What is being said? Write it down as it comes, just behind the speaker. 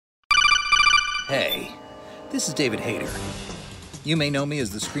Hey, this is David Hayter. You may know me as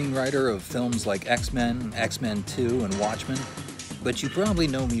the screenwriter of films like X-Men, X-Men 2, and Watchmen, but you probably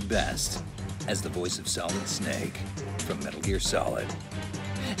know me best as the voice of Solid Snake from Metal Gear Solid.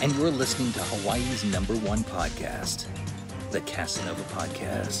 And you're listening to Hawaii's #1 podcast, the Casanova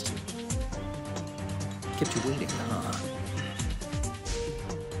Podcast. Kept you waiting, huh?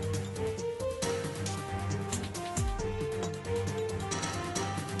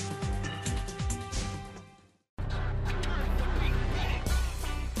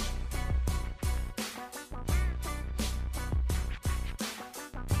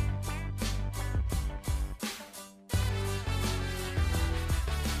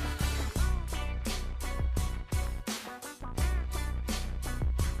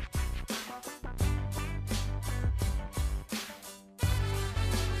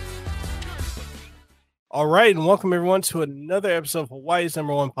 All right, and welcome everyone to another episode of Hawaii's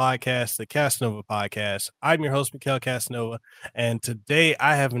 #1 podcast, the Casanova Podcast. I'm your host, Mikhail Casanova, and today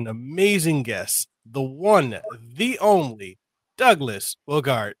I have an amazing guest, the one, the only, Douglas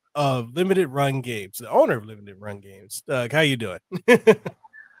Bogart of Limited Run Games, the owner of Limited Run Games. Doug, how you doing?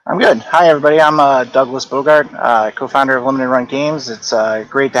 I'm good. Hi, everybody. I'm Douglas Bogart, co-founder of Limited Run Games. It's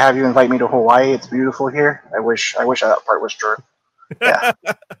great to have you invite me to Hawaii. It's beautiful here. I wish that part was true. Yeah.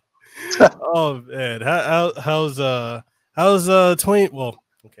 Oh man, how's 20? Well,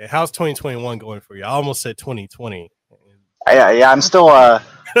 okay, how's 2021 going for you? I almost said 2020. Yeah. I'm still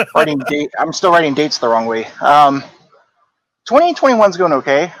writing date. I'm still writing dates the wrong way. 2021's going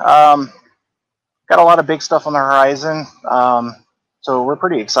okay. Got a lot of big stuff on the horizon. So we're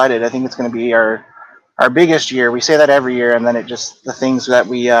pretty excited. I think it's going to be our biggest year. We say that every year, and then the things that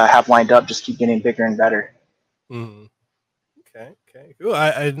we have lined up just keep getting bigger and better. Mm-hmm. Okay, cool.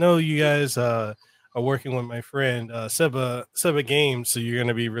 I know you guys are working with my friend Seba Games, so you're going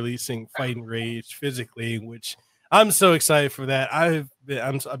to be releasing Fight and Rage physically, which I'm so excited for that. I'm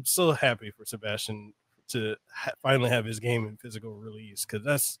so happy for Sebastian to finally have his game in physical release,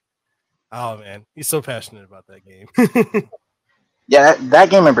 because man, he's so passionate about that game. Yeah, that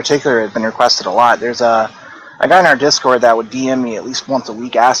game in particular has been requested a lot. There's a guy in our Discord that would DM me at least once a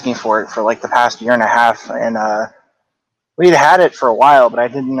week asking for it for like the past year and a half, and we'd had it for a while, but I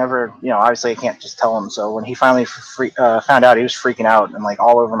didn't ever, obviously I can't just tell him. So when he finally found out, he was freaking out and like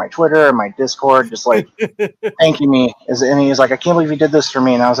all over my Twitter and my Discord, just like thanking me. And he was like, "I can't believe you did this for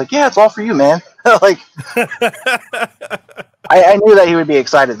me." And I was like, "Yeah, it's all for you, man." Like, I knew that he would be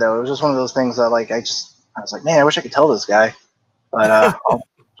excited though. It was just one of those things that like, I was like, man, I wish I could tell this guy, but I'll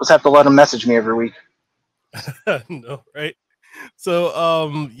just have to let him message me every week. No, right?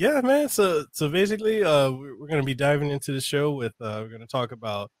 So yeah, man, so basically we're going to be diving into the show with we're going to talk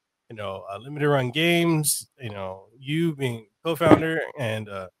about Limited Run Games, you being co-founder and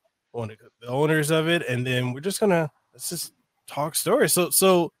one of the owners of it, and then let's just talk stories.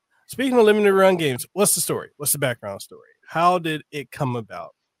 So speaking of Limited Run Games, what's the story? What's the background story? How did it come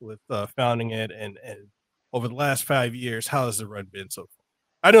about with founding it, and over the last 5 years, how has the run been so far?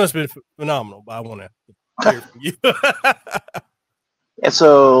 I know it's been phenomenal, but I want to hear from you. Yeah,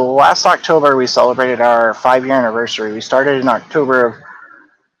 so last October we celebrated our 5-year anniversary. We started in October of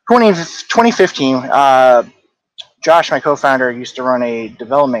 2015. Josh, my co-founder, used to run a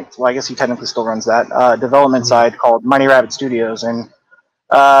development. Well, I guess he technically still runs that development side called Mighty Rabbit Studios, and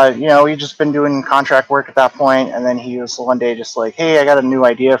we just been doing contract work at that point. And then he was one day just like, "Hey, I got a new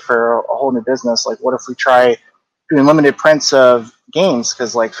idea for a whole new business. Like, what if we try doing limited prints of games?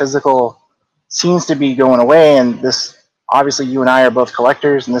 Because like physical seems to be going away, and this." Obviously, you and I are both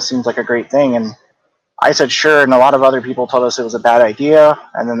collectors, and this seems like a great thing. And I said, sure. And a lot of other people told us it was a bad idea.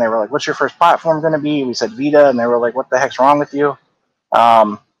 And then they were like, what's your first platform going to be? We said Vita. And they were like, what the heck's wrong with you?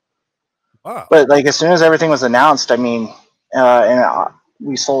 Wow. But like, as soon as everything was announced, I mean,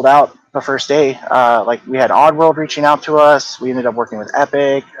 we sold out the first day. Like, we had Oddworld reaching out to us. We ended up working with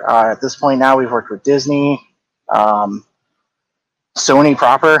Epic. At this point now, we've worked with Disney. Sony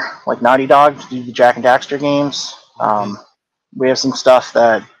proper, like Naughty Dog, to do the Jak and Daxter games. We have some stuff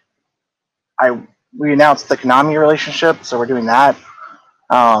that we announced the Konami relationship, so we're doing that.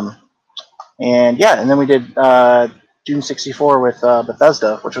 And then we did Doom 64 with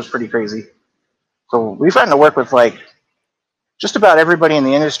Bethesda, which was pretty crazy. So we've gotten to work with like just about everybody in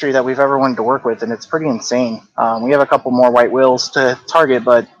the industry that we've ever wanted to work with, and it's pretty insane. We have a couple more white whales to target,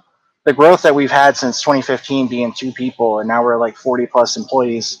 but the growth that we've had since 2015 being 2 people, and now we're like 40 plus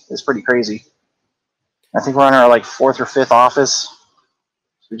employees, is pretty crazy. I think we're on our like 4th or 5th office.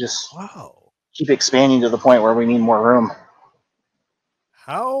 We just keep expanding to the point where we need more room.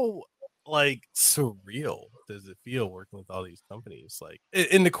 How like surreal does it feel working with all these companies? Like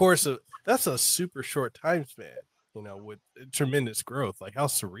in the course of that's a super short time span, with tremendous growth. Like how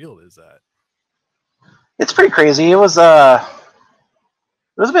surreal is that? It's pretty crazy. It was a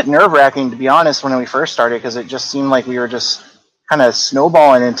bit nerve wracking, to be honest, when we first started, because it just seemed like we were just kind of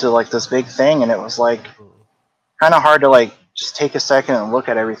snowballing into like this big thing, and it was like kind of hard to like just take a second and look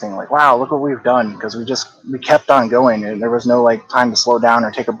at everything. Like, wow, look what we've done, because we kept on going, and there was no like time to slow down or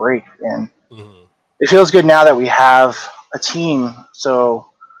take a break. And it feels good now that we have a team, so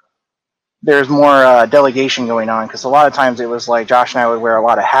there's more delegation going on, because a lot of times it was like Josh and I would wear a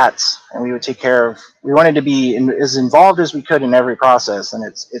lot of hats, and we would take care of. We wanted to be as involved as we could in every process, and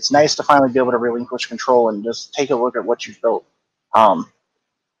it's nice to finally be able to relinquish control and just take a look at what you've built.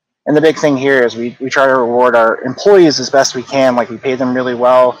 And the big thing here is we try to reward our employees as best we can. Like, we pay them really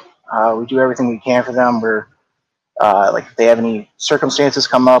well. We do everything we can for them. We're like, if they have any circumstances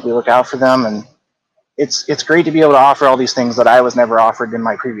come up, we look out for them, and it's great to be able to offer all these things that I was never offered in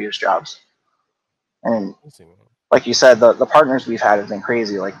my previous jobs. And like you said, the partners we've had have been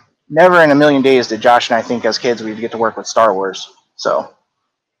crazy. Like, never in a million days did Josh and I think as kids we'd get to work with Star Wars. So,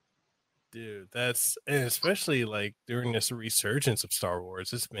 dude, and especially like during this resurgence of Star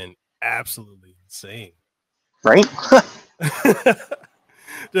Wars, it's been absolutely insane. Right?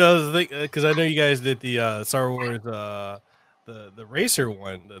 Because I know you guys did the Star Wars, the racer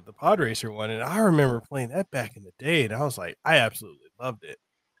one, the pod racer one, and I remember playing that back in the day, and I was like, I absolutely loved it.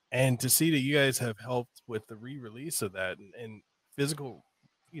 And to see that you guys have helped with the re-release of that and physical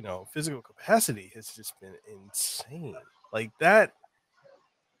capacity has just been insane. Like that,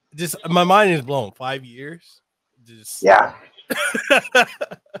 just my mind is blown. 5 years, just yeah.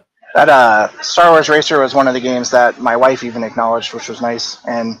 That Star Wars Racer was one of the games that my wife even acknowledged, which was nice.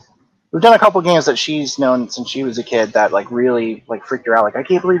 And we've done a couple games that she's known since she was a kid that like really like freaked her out. Like, I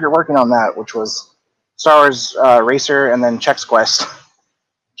can't believe you're working on that, which was Star Wars Racer and then Chex Quest.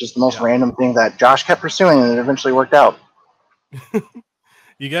 Just the most random thing that Josh kept pursuing, and it eventually worked out.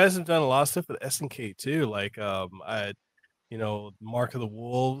 You guys have done a lot of stuff with SNK too, like Mark of the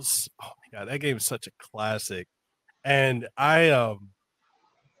Wolves. Oh my god, that game is such a classic. And I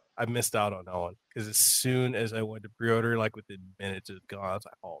missed out on that one because as soon as I went to pre-order, like within minutes it's gone. I was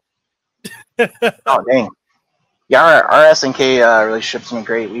like, oh. Oh dang. Yeah, our SNK relationship's been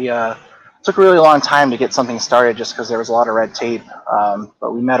great. We took a really long time to get something started just because there was a lot of red tape.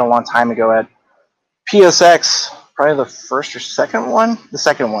 But we met a long time ago at PSX, probably the first or second one? The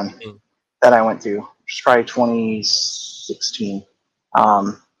second one that I went to, which is probably 2016.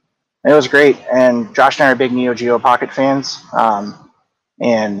 And it was great. And Josh and I are big Neo Geo Pocket fans.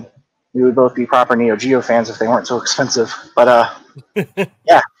 And we would both be proper Neo Geo fans if they weren't so expensive. But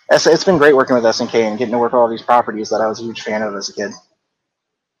yeah, it's been great working with SNK and getting to work with all these properties that I was a huge fan of as a kid.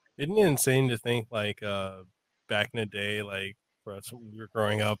 Isn't it insane to think like back in the day, like for us when we were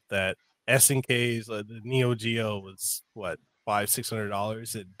growing up, that SNK's the Neo Geo was what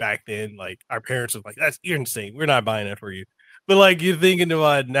 $500-$600, and back then like our parents was like, you're insane, we're not buying it for you. But like you're thinking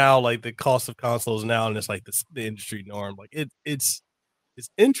about now, like the cost of consoles now, and it's like the industry norm. Like it's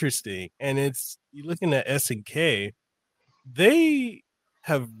interesting, and you're looking at SNK, they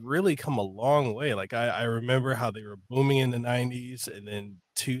have really come a long way. Like I remember how they were booming in the 90s, and then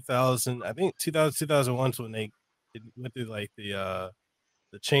 2000, I think 2001 when they went through like the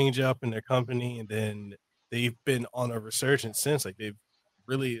change up in their company, and then they've been on a resurgence since. Like they've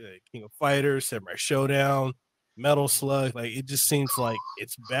really, like King of Fighters, Samurai Showdown, Metal Slug, like it just seems like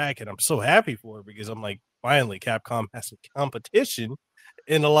it's back, and I'm so happy for it because I'm like, finally Capcom has some competition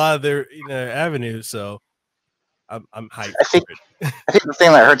in a lot of their avenues. So I'm hyped. I think the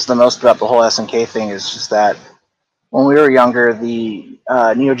thing that hurts the most about the whole SNK thing is just that when we were younger, the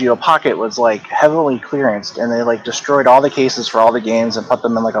Neo Geo Pocket was like heavily clearanced, and they like destroyed all the cases for all the games and put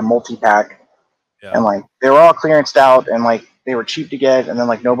them in like a multi-pack. Yeah. And like they were all clearanced out, and like they were cheap to get, and then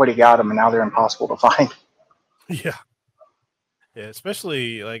like nobody got them, and now they're impossible to find. Yeah,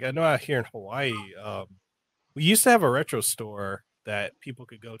 especially like I know out here in Hawaii, we used to have a retro store that people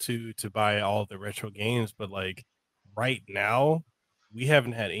could go to buy all the retro games, but like right now we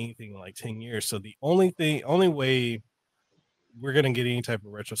haven't had anything in like 10 years. So the only way we're gonna get any type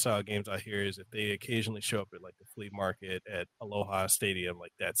of retro style games out here is if they occasionally show up at like the flea market at Aloha Stadium.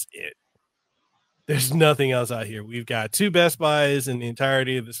 Like that's it. There's nothing else out here. We've got 2 Best Buys in the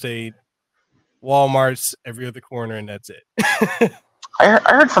entirety of the state, Walmart's every other corner, and that's it. I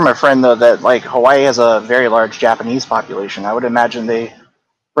heard from a friend though that like Hawaii has a very large Japanese population. I would imagine they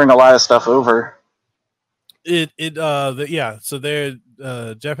bring a lot of stuff over. So they're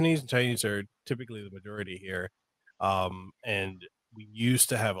Japanese and Chinese are typically the majority here, and we used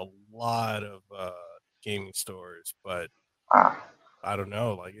to have a lot of gaming stores, but Ah, I don't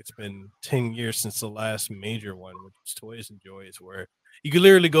know. Like it's been 10 years since the last major one, which was Toys and Joys, where you could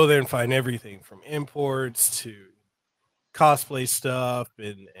literally go there and find everything from imports to cosplay stuff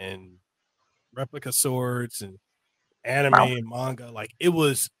and replica swords and anime wow. and manga. Like it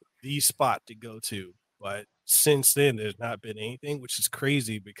was the spot to go to. But since then, there's not been anything, which is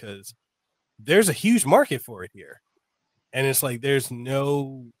crazy because there's a huge market for it here. And it's like there's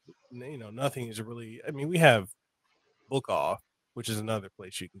no, nothing is really. I mean, we have Book Off, which is another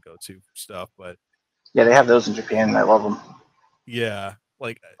place you can go to for stuff. But Yeah, they have those in Japan, and I love them. yeah,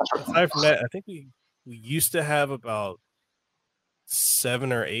 like That's right. aside from that, I think we used to have about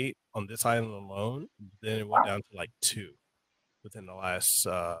 7 or 8 on this island alone. Then it went Wow. down to like 2 within the last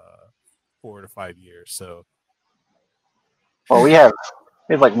 4 to 5 years. So Well, we have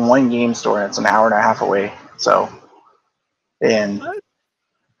like one game store, and it's an hour and a half away. So, and what?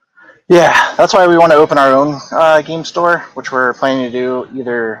 yeah, that's why we want to open our own game store, which we're planning to do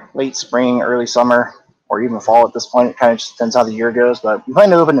either late spring, early summer, or even fall at this point. It kind of just depends how the year goes, but we plan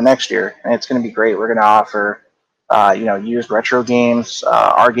to open it next year, and it's going to be great. We're going to offer, used retro games,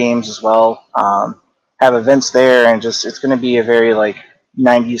 our games as well. Have events there, and just it's going to be a very like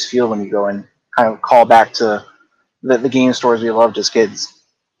 90s feel when you go and kind of call back to the game stores we loved as kids.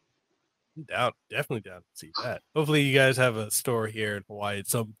 I'm down, definitely down to see that. Hopefully, you guys have a store here in Hawaii at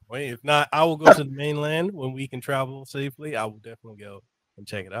some point. If not, I will go to the mainland when we can travel safely. I will definitely go and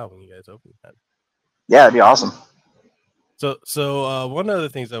check it out when you guys open that. Yeah, it'd be awesome. So one of the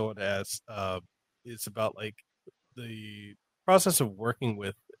things I want to ask is about like the process of working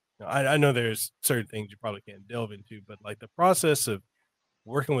with. I know there's certain things you probably can't delve into, but like the process of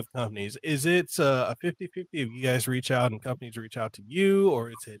working with companies, is it a 50-50 if you guys reach out and companies reach out to you,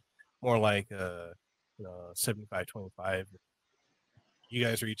 or is it more like 75-25? You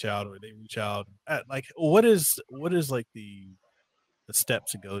guys reach out or they reach out? Like what is like the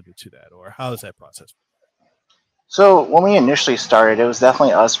steps to go to that, or how is that process? So when we initially started, it was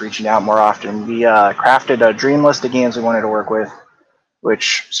definitely us reaching out more often. We crafted a dream list of games we wanted to work with,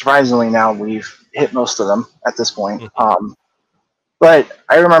 which surprisingly now we've hit most of them at this point. Mhm. But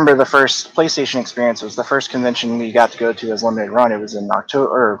I remember the first PlayStation experience was the first convention we got to go to as limited run. It was in October,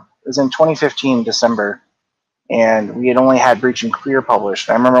 or it was in 2015 December, and we had only had Breach and Clear published.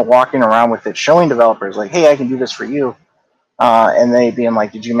 I remember walking around with it, showing developers like, "Hey, I can do this for you," and they being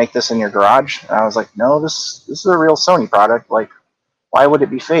like, "Did you make this in your garage?" And I was like, "No, this is a real Sony product. Like, why would it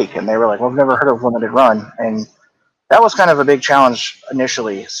be fake?" And they were like, "Well, I've never heard of limited run," and that was kind of a big challenge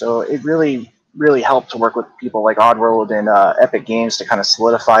initially. So it really helped to work with people like Oddworld and Epic Games to kind of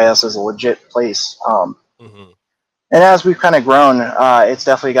solidify us as a legit place. Mhm. And as we've kind of grown, it's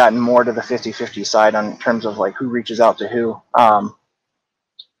definitely gotten more to the 50-50 side on terms of like who reaches out to who.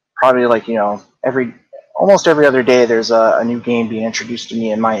 Probably like almost every other day there's a new game being introduced to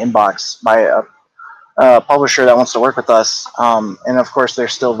me in my inbox by a publisher that wants to work with us. And of course,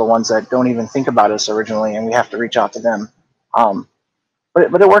 there's still the ones that don't even think about us originally, and we have to reach out to them. Um,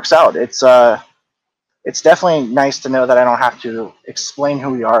 but it works out. It's definitely nice to know that I don't have to explain who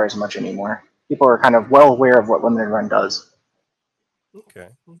we are as much anymore. People are kind of well aware of what limited run does. Okay,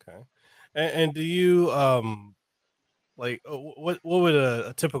 okay. And do you like what would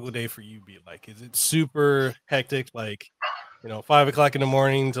a typical day for you be like? Is it super hectic, like 5 o'clock in the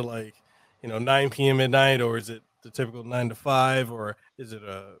morning to like 9 p.m. at night, or is it the typical 9 to 5, or is it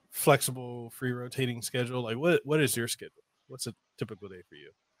a flexible, free rotating schedule? Like what is your schedule? What's a typical day for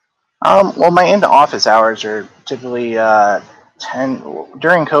you? Well, my into office hours are typically 10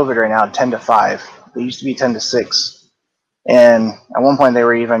 during COVID right now, 10 to 5. They used to be 10 to 6, and at one point they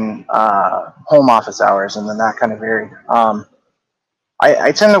were even home office hours, and then that kind of varied.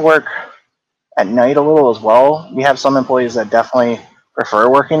 I tend to work at night a little as well. We have some employees that definitely prefer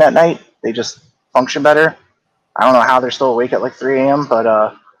working at night. They just function better. I don't know how they're still awake at like 3 a.m.,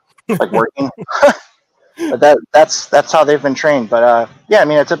 but like working. But that's how they've been trained. But yeah, I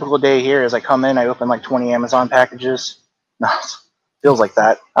mean, a typical day here is I come in, I open like 20 Amazon packages. No, feels like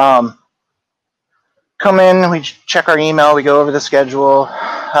that. Come in, we check our email, we go over the schedule,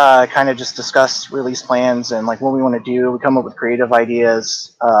 kind of just discuss release plans and like what we want to do. We come up with creative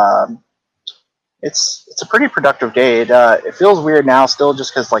ideas. It's a pretty productive day. It feels weird now still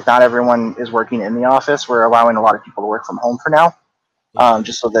just because like not everyone is working in the office. We're allowing a lot of people to work from home for now,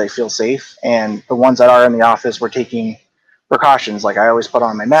 just so they feel safe. And the ones that are in the office, we're taking precautions. Like I always put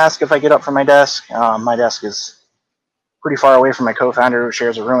on my mask if I get up from my desk. My desk is pretty far away from my co-founder who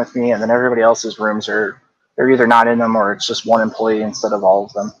shares a room with me, and then everybody else's rooms they're either not in them or it's just one employee instead of all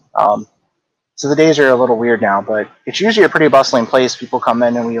of them. So the days are a little weird now, but it's usually a pretty bustling place. People come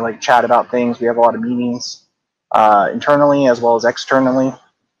in and we like chat about things. We have a lot of meetings internally as well as externally.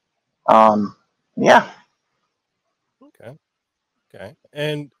 Yeah. Okay.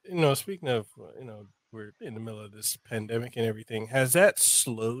 And speaking of, we're in the middle of this pandemic and everything. Has that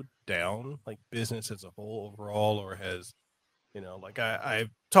slowed down like business as a whole overall, or has like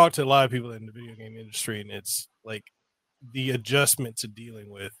I've talked to a lot of people in the video game industry, and it's like the adjustment to dealing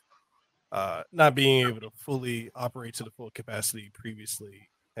with not being able to fully operate to the full capacity previously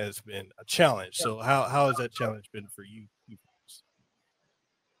has been a challenge. So how has that challenge been for you?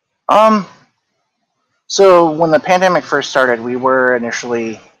 So when the pandemic first started, we were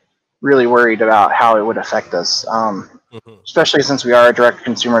initially really worried about how it would affect us. Especially since we are a direct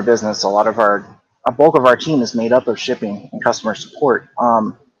consumer business, a bulk of our team is made up of shipping and customer support.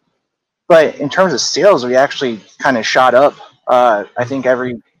 But in terms of sales, we actually kind of shot up. I think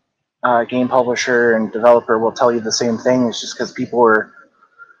every game publisher and developer will tell you the same thing. It's just because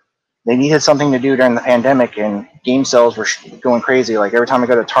they needed something to do during the pandemic, and game sales were going crazy. Like every time I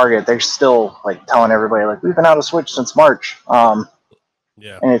go to Target, they're still like telling everybody like we've been out of Switch since March.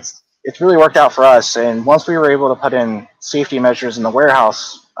 Yeah, and it's really worked out for us. And once we were able to put in safety measures in the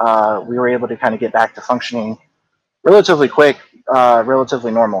warehouse, we were able to kind of get back to functioning relatively quick,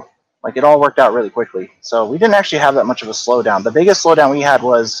 relatively normal. Like it all worked out really quickly. So we didn't actually have that much of a slowdown. The biggest slowdown we had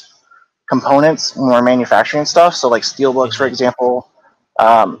was components when we're manufacturing stuff. So like steelbooks, for example,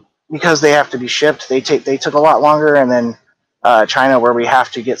 because they have to be shipped, they took a lot longer. And then China, where we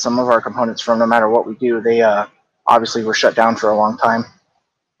have to get some of our components from, no matter what we do, they obviously were shut down for a long time.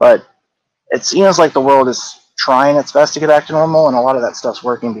 But it seems like the world is trying its best to get back to normal, and a lot of that stuff's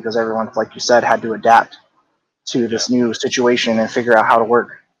working because everyone, like you said, had to adapt to this new situation and figure out how to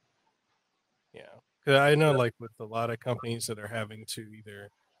work. Yeah, because I know, like with a lot of companies that are having to either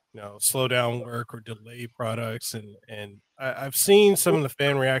slow down work or delay products, and I've seen some of the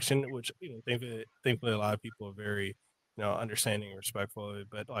fan reaction, which thankfully a lot of people are very understanding and respectful of it.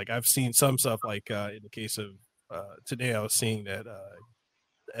 But like I've seen some stuff like in the case of today, I was seeing that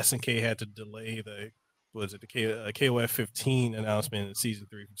SNK had to delay the KOF 15 announcement in season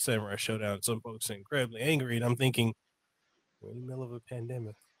 3 from Samurai Showdown. Some folks are incredibly angry, and I'm thinking we're in the middle of a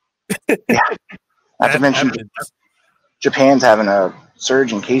pandemic. Yeah, not to mention Japan's having a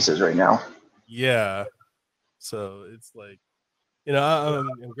surge in cases right now. Yeah, so it's like I'm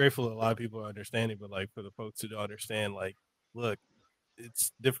grateful that a lot of people are understanding, but like for the folks who don't understand, like look,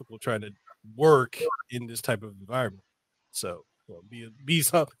 it's difficult trying to work in this type of environment. So be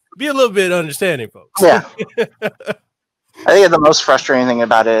a little bit understanding, folks. Yeah. I think the most frustrating thing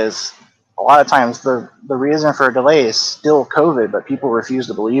about it is a lot of times the reason for a delay is still COVID, but people refuse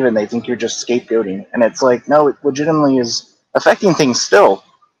to believe it and they think you're just scapegoating. And it's like, no, it legitimately is affecting things still.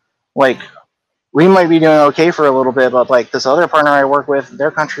 Like, we might be doing okay for a little bit, but like this other partner I work with,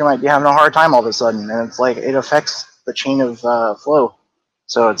 their country might be having a hard time all of a sudden. And it's like, it affects the chain of flow.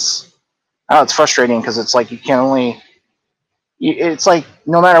 So it's frustrating because it's like it's like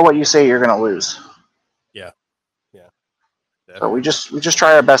no matter what you say, you're going to lose. Yeah. So we just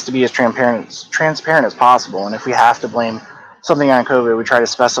try our best to be as transparent as possible, and if we have to blame something on COVID, we try to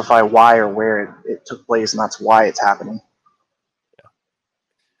specify why or where it took place, and that's why it's happening.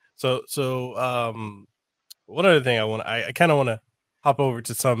 Yeah. So one other thing I kind of want to hop over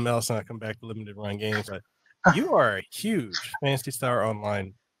to something else, and I come back to limited run games. But you are a huge Phantasy Star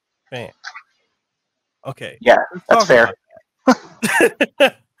Online fan. Okay. Yeah, that's fair.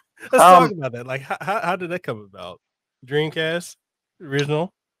 Let's talk about that. Like, how did that come about? Dreamcast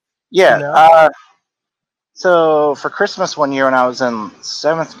original? Yeah. So for Christmas one year when I was in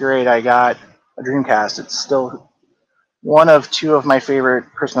 7th grade, I got a Dreamcast. It's still one of 2 of my favorite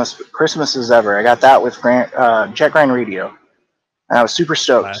Christmases ever. I got that with Jet Grind Radio, and I was super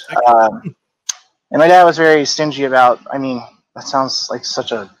stoked. And my dad was very stingy about. I mean, that sounds like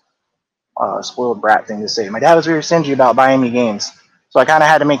such a spoiled brat thing to say. My dad was very stingy about buying me games, so I kind of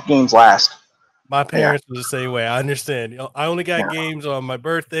had to make games last. My parents were the same way. I understand. I only got games on my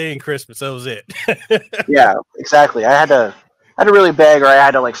birthday and Christmas. That was it. Yeah, exactly. I had to really beg, or I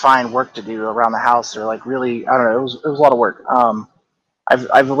had to like find work to do around the house, or like really, I don't know. It was a lot of work.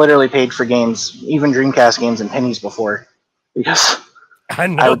 I've literally paid for games, even Dreamcast games, in pennies before, because I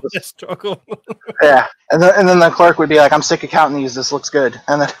know the struggle. Yeah, and then the clerk would be like, "I'm sick of counting these. This looks good,"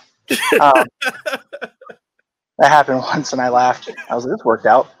 and then that happened once, and I laughed. I was like, "This worked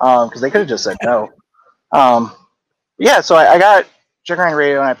out," because they could have just said no. Yeah, so I got Jet Grind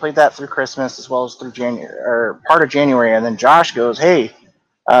Radio, and I played that through Christmas as well as through January, or part of January. And then Josh goes, "Hey,"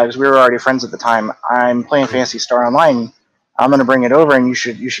 because we were already friends at the time, "I'm playing Phantasy Star Online. I'm gonna bring it over, and you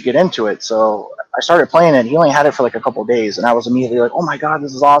should get into it. So I started playing it. He only had it for like a couple days, and I was immediately like, oh my god,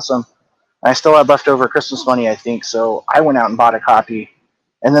 this is awesome. And I still had leftover Christmas money, I think, so I went out and bought a copy.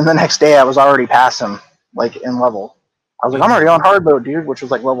 And then the next day, I was already past him, like in level. I was like, I'm already on hard mode, dude, which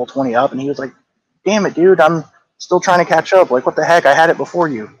was like level 20 up, and he was like, damn it, dude, I'm still trying to catch up. Like, what the heck? I had it before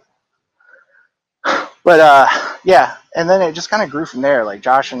you. But yeah, and then it just kind of grew from there. Like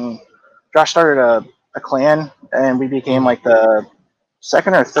Josh started a clan, and we became like the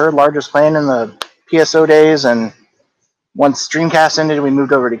second or third largest clan in the PSO days. And once Dreamcast ended, we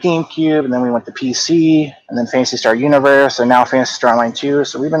moved over to GameCube, and then we went to PC, and then Phantasy Star Universe, and now Phantasy Star Online 2.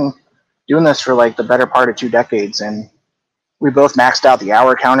 So we've been doing this for like the better part of 2 decades, and we both maxed out the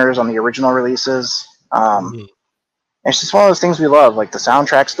hour counters on the original releases. It's just one of those things we love. Like the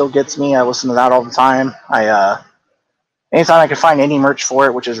soundtrack still gets me. I listen to that all the time. Anytime I can find any merch for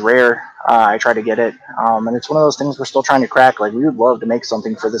it, which is rare, I try to get it. And it's one of those things we're still trying to crack. Like we would love to make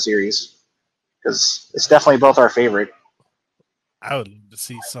something for the series because it's definitely both our favorite. I would love to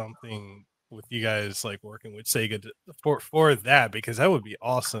see something with you guys like working with Sega for that, because that would be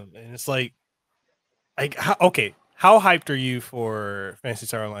awesome. And it's like how hyped are you for Phantasy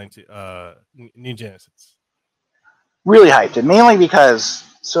Star Online 2, New Genesis? Really hyped it, mainly because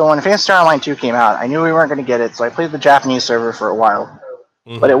so when Phantasy Star Online 2 came out, I knew we weren't going to get it, so I played the Japanese server for a while.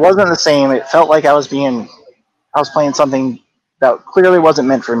 But it wasn't the same. It felt like I was playing something that clearly wasn't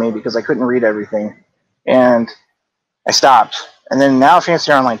meant for me because I couldn't read everything, and I stopped. And then now Phantasy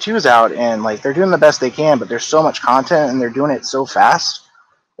Star Online 2 is out, and like they're doing the best they can, but there's so much content and they're doing it so fast.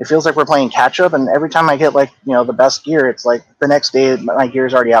 It feels like we're playing catch up, and every time I get like the best gear, it's like the next day my gear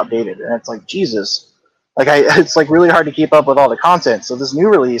is already outdated, and it's like Jesus. Like it's like really hard to keep up with all the content. So this new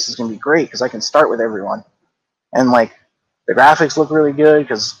release is gonna be great because I can start with everyone, and like the graphics look really good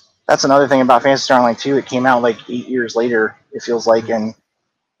because that's another thing about Phantasy Star Online 2. It came out like 8 years later. It feels like, and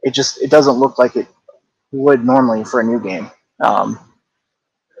it doesn't look like it would normally for a new game.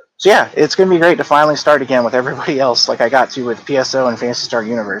 So yeah, it's gonna be great to finally start again with everybody else, like I got to with PSO and Phantasy Star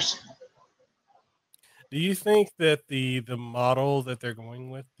Universe. Do you think that the model that they're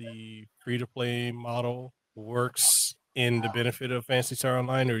going with, the free-to-play model, works in the benefit of Phantasy Star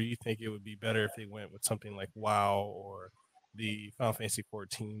Online, or do you think it would be better if they went with something like WoW or the Final Fantasy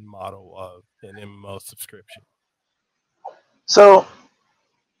 14 model of an MMO subscription? So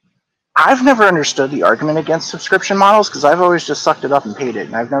I've never understood the argument against subscription models because I've always just sucked it up and paid it,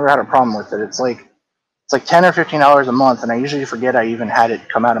 and I've never had a problem with it. It's like $10 or $15 a month, and I usually forget I even had it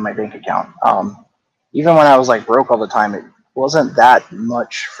come out of my bank account. Even when I was like broke all the time, it wasn't that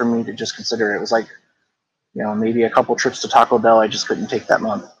much for me to just consider. It was like, maybe a couple trips to Taco Bell I just couldn't take that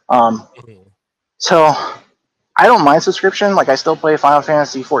month. So I don't mind subscription. Like I still play Final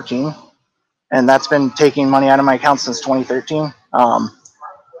Fantasy 14, and that's been taking money out of my account since 2013.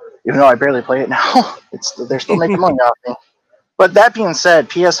 Even though I barely play it now, they're still making money off me. But that being said,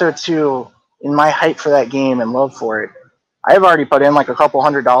 PSO2, in my hype for that game and love for it, I've already put in like a couple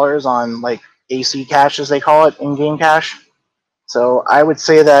 $100 on like AC cash, as they call it, in-game cash. So I would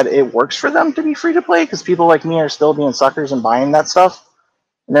say that it works for them to be free to play because people like me are still being suckers and buying that stuff.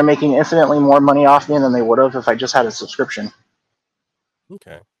 And they're making infinitely more money off me than they would have if I just had a subscription.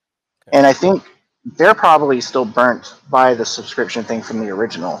 Okay. And I think they're probably still burnt by the subscription thing from the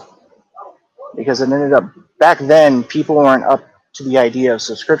original. Because it ended up, back then, people weren't up to the idea of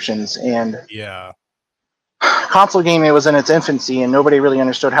subscriptions. And yeah, console gaming was in its infancy and nobody really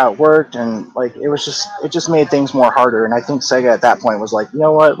understood how it worked, and like it just made things more harder. And I think Sega at that point was like, you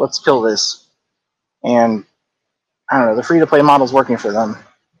know what, let's kill this. And I don't know, the free to play model's working for them.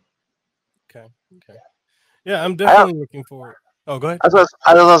 Okay. Yeah, I'm definitely looking forward. Oh, go ahead. I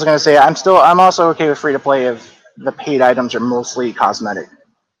was going to say I'm also okay with free to play if the paid items are mostly cosmetic.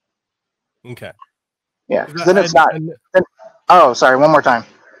 Okay. Yeah, because then it's not. Oh, sorry. One more time.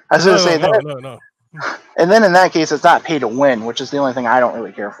 I was going to say that. No. And then in that case, it's not pay to win, which is the only thing I don't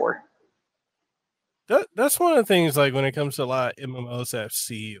really care for. That's one of the things, like when it comes to a lot of MMOs that I've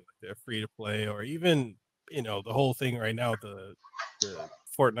seen, they're free to play, or even the whole thing right now, the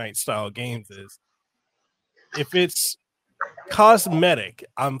Fortnite style games, is if it's cosmetic,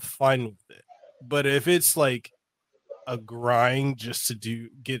 I'm fine with it. But if it's like a grind just to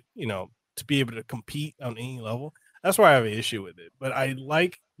to be able to compete on any level, that's why I have an issue with it. But I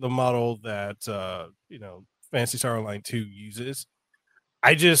like the model that Phantasy Star Online 2 uses.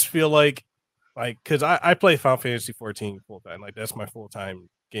 I just feel like because I play Final Fantasy 14 full time, like that's my full time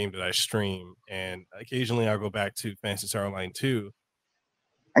game that I stream, and occasionally I'll go back to Phantasy Star Online 2.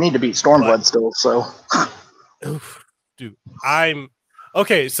 I need to beat Stormblood still, so. Oof, dude, I'm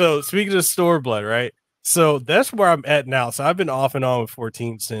okay. So speaking of Stormblood, right? So that's where I'm at now. So I've been off and on with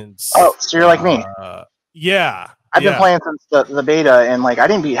 14 since. Oh, so you're like me. Yeah. I've been playing since the beta, and like I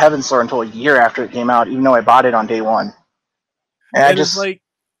didn't beat Heaven's Door until a year after it came out, even though I bought it on day one. And I just it's like,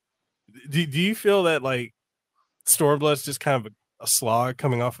 do you feel that like Stormblood's just kind of a slog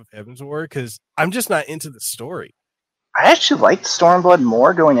coming off of Heaven's Door? Because I'm just not into the story. I actually liked Stormblood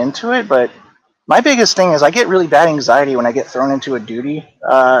more going into it, but my biggest thing is I get really bad anxiety when I get thrown into a duty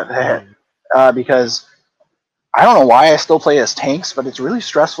because I don't know why I still play as tanks, but it's really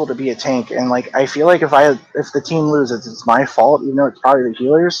stressful to be a tank. And like I feel like if the team loses, it's my fault, even though it's probably the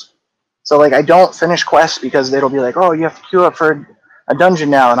healers. So like I don't finish quests because it'll be like, oh, you have to queue up for a dungeon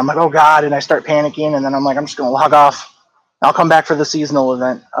now, and I'm like, oh god, and I start panicking, and then I'm like, I'm just gonna log off. I'll come back for the seasonal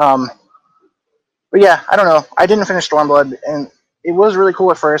event. But yeah, I don't know. I didn't finish Stormblood, and it was really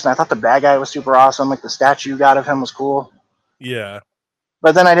cool at first, and I thought the bad guy was super awesome. Like the statue you got of him was cool. Yeah.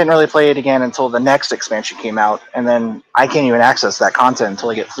 But then I didn't really play it again until the next expansion came out, and then I can't even access that content until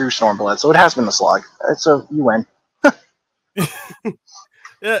I get through Stormblood. So it has been a slog. So you win.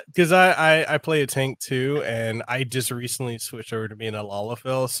 Yeah, because I play a tank too, and I just recently switched over to being a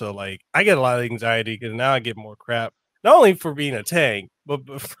Lalafell, so like I get a lot of anxiety because now I get more crap, not only for being a tank, but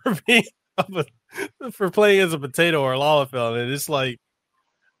for being for playing as a potato or a Lalafell, and it's like,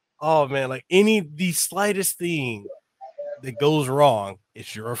 oh man, like the slightest thing that goes wrong,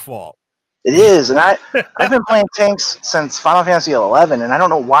 it's your fault. It is, and I've been playing tanks since Final Fantasy XI, and I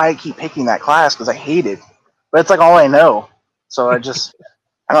don't know why I keep picking that class because I hate it, but it's like all I know. So I just,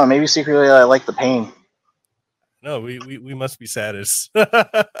 I don't know, maybe secretly I like the pain. No, we must be saddest.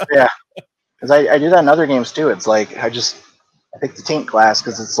 Yeah, because I do that in other games too. It's like I pick the tank class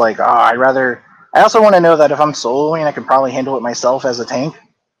because it's like, I also want to know that if I'm soloing, I can probably handle it myself as a tank.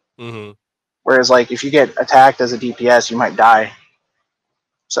 Mm-hmm. Whereas, like, if you get attacked as a DPS, you might die.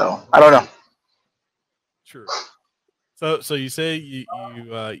 So, I don't know. True. So you say you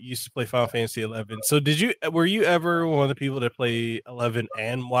used to play Final Fantasy 11. So were you ever one of the people that play 11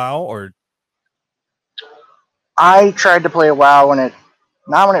 and WoW, or? I tried to play WoW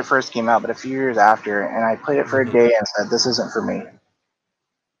not when it first came out, but a few years after, and I played it for a day and said, this isn't for me.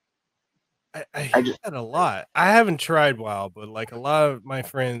 I just had a lot. I haven't tried WoW, but like a lot of my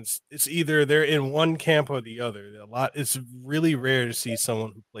friends, it's either they're in one camp or the other. It's really rare to see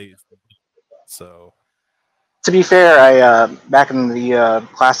someone who plays. So, to be fair, I back in the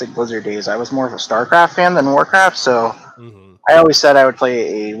classic Blizzard days, I was more of a StarCraft fan than Warcraft. So I always said I would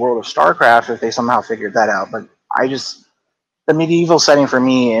play a World of StarCraft if they somehow figured that out. But the medieval setting for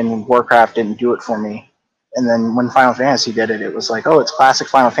me in Warcraft didn't do it for me. And then when Final Fantasy did it, it was like, oh, it's classic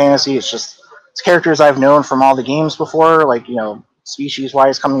Final Fantasy. It's characters I've known from all the games before, like,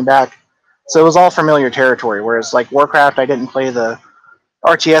 species-wise coming back. So it was all familiar territory, whereas, like, Warcraft, I didn't play the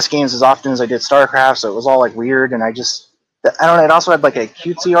RTS games as often as I did StarCraft, so it was all, like, weird, and I don't know, it also had, like, a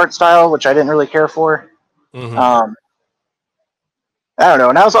cutesy art style, which I didn't really care for. Mm-hmm. I don't know,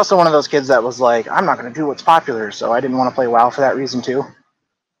 and I was also one of those kids that was like, I'm not going to do what's popular, so I didn't want to play WoW for that reason, too.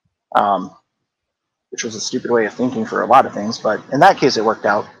 Which was a stupid way of thinking for a lot of things, but in that case, it worked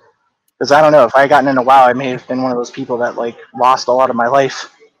out. Because I don't know, if I had gotten into WoW, I may have been one of those people that like lost a lot of my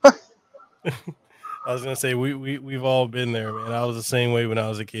life. I was gonna say we've all been there, man. I was the same way when I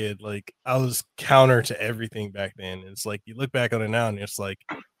was a kid. Like I was counter to everything back then. It's like you look back on it now and it's like,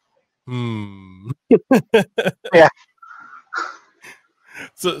 Yeah.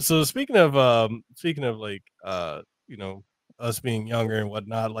 So speaking of like us being younger and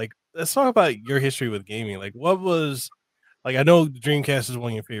whatnot, like let's talk about your history with gaming. Like what was like I know the Dreamcast is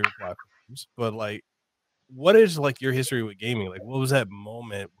one of your favorite platforms, but like what is like your history with gaming? Like what was that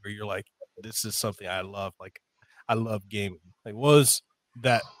moment where you're like, this is something I love, like I love gaming? Like what was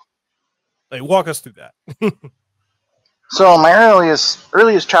that? Like walk us through that. So my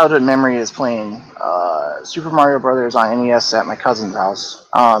earliest childhood memory is playing Super Mario Brothers on NES at my cousin's house.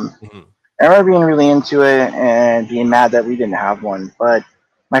 I remember being really into it and being mad that we didn't have one. But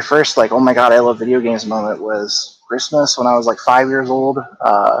my first like, oh my god, I love video games moment was Christmas when I was like 5 years old.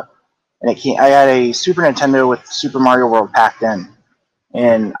 And I had a Super Nintendo with Super Mario World packed in,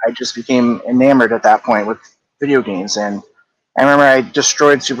 and I just became enamored at that point with video games. And I remember I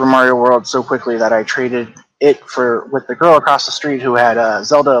destroyed Super Mario World so quickly that I traded it with the girl across the street who had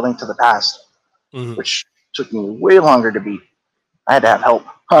Zelda: A Link to the Past, which took me way longer to beat. I had to have help.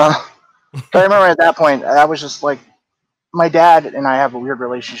 But I remember at that point, I was just like, my dad and I have a weird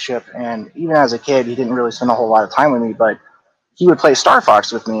relationship, and even as a kid, he didn't really spend a whole lot of time with me, but he would play Star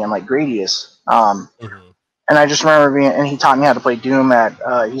Fox with me and like Gradius. And I just remember and he taught me how to play Doom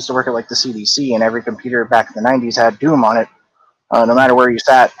he used to work at like the CDC, and every computer back in the 90s had Doom on it, no matter where you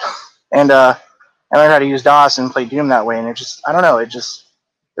sat. And I learned how to use DOS and play Doom that way, and it just, I don't know, it just,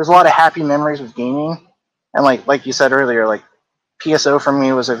 there's a lot of happy memories with gaming, and like you said earlier, like PSO for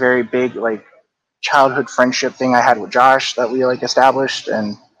me was a very big like childhood friendship thing I had with Josh that we like established,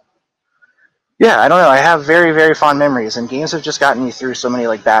 and yeah, I don't know, I have very very fond memories, and games have just gotten me through so many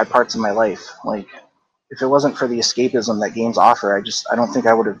like bad parts of my life. Like if it wasn't for the escapism that games offer, I don't think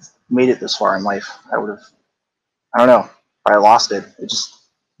I would have made it this far in life. I would have, I don't know, I lost it. It just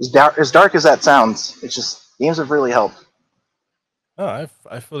as dark as that sounds. It's just games have really helped. Oh,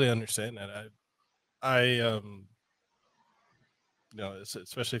 I fully understand that. You know,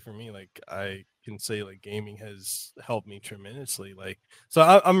 especially for me, like I can say like gaming has helped me tremendously. Like,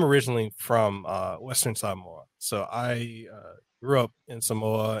 so I'm originally from Western Samoa, so I grew up in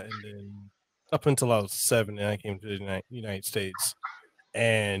Samoa, and then up until I was 7, and I came to the United States,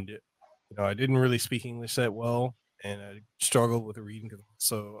 and you know I didn't really speak English that well, and I struggled with reading,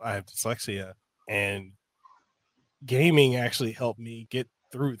 so I have dyslexia, and gaming actually helped me get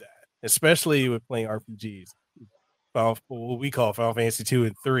through that, especially with playing RPGs. What we call Final Fantasy 2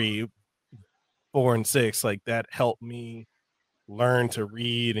 and 3, 4 and 6, like that helped me learn to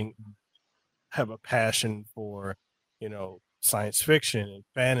read and have a passion for, you know, science fiction and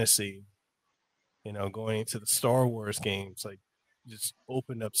fantasy. You know, going into the Star Wars games, like just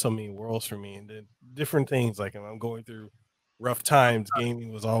opened up so many worlds for me, and then different things. Like if I'm going through rough times,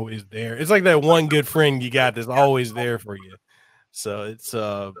 gaming was always there. It's like that one good friend you got that's always there for you. So it's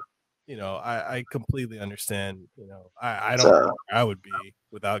you know, I completely understand. You know, I It's don't know where I would be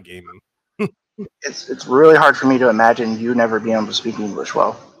without gaming. it's really hard for me to imagine you never being able to speak English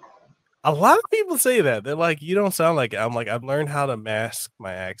well. A lot of people say that. They're like, you don't sound like it. I'm like, I've learned how to mask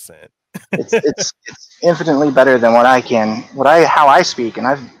my accent. It's infinitely better than what I can, how I speak, and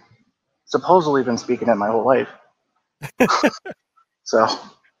I've supposedly been speaking it my whole life. So,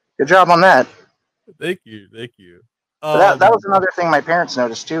 good job on that. Thank you, thank you. But that was another thing my parents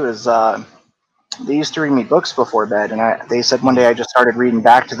noticed too is they used to read me books before bed, and they said one day I just started reading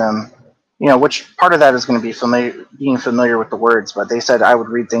back to them. You know, which part of that is going to be being familiar with the words, but they said I would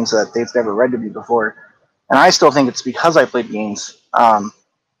read things that they've never read to me before, and I still think it's because I played games.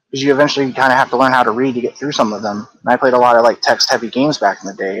 Because you eventually kind of have to learn how to read to get through some of them. And I played a lot of like text-heavy games back in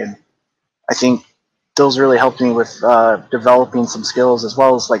the day, and I think those really helped me with developing some skills as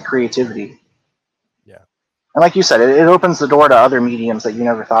well as like creativity. Yeah, and like you said, it opens the door to other mediums that you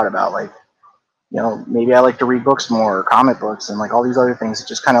never thought about. Like, you know, maybe I like to read books more, or comic books, and like all these other things. It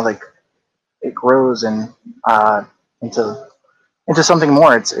just kind of like it grows and into something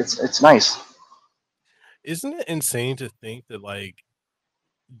more. It's nice. isn't it insane to think that like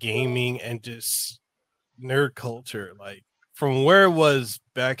gaming and just nerd culture, like from where it was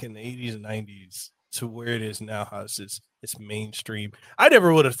back in the 80s and 90s to where it is now, how it's mainstream. I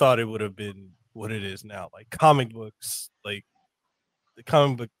never would have thought it would have been what it is now. Like comic books, like the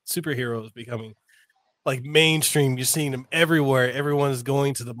comic book superheroes becoming like mainstream. You're seeing them everywhere. Everyone's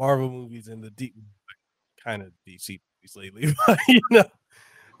going to the Marvel movies and the deep kind of DC movies lately. But, you know,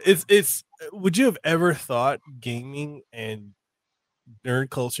 it's. Would you have ever thought gaming and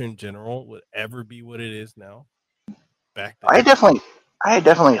nerd culture in general would ever be what it is now? Back then, I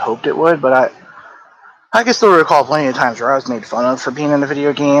definitely hoped it would, but I can still recall plenty of times where I was made fun of for being into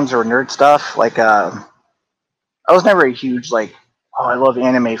video games or nerd stuff. Like, I was never a huge like, oh, I love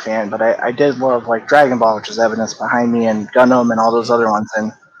anime fan, but I did love like Dragon Ball, which is evidence behind me, and Gundam and all those other ones,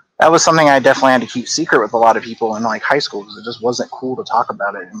 and that was something I definitely had to keep secret with a lot of people in like high school because it just wasn't cool to talk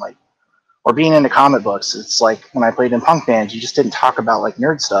about it. And like, or being into comic books, it's like when I played in punk bands, you just didn't talk about like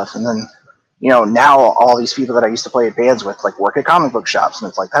nerd stuff, and then you know, now all these people that I used to play at bands with like work at comic book shops, and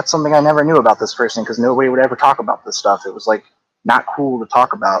it's like that's something I never knew about this person because nobody would ever talk about this stuff. It was like not cool to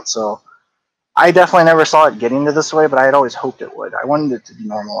talk about. So I definitely never saw it getting to this way, but I had always hoped it would. I wanted it to be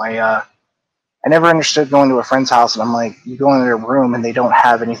normal. I never understood going to a friend's house and I'm like, you go into their room and they don't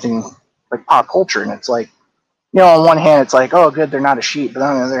have anything like pop culture, and it's like, you know, on one hand it's like, oh good, they're not a sheep, but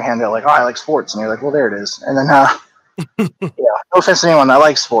on the other hand they're like, oh, I like sports, and you're like, well, there it is. And then yeah, no offense to anyone that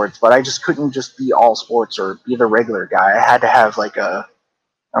likes sports, but I just couldn't just be all sports or be the regular guy. I had to have like I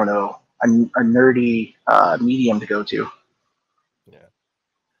don't know, a nerdy medium to go to. yeah.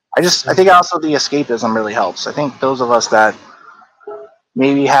 I think also the escapism really helps. I think those of us that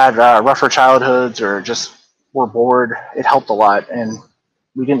maybe had rougher childhoods or just were bored, it helped a lot, and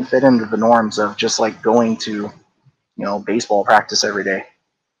we didn't fit into the norms of just like going to, you know, baseball practice every day.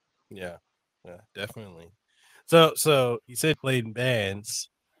 Yeah, definitely. So you said played in bands.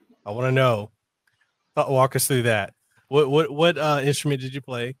 I want to know. Walk us through that. What instrument did you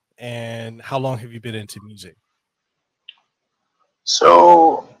play, and how long have you been into music?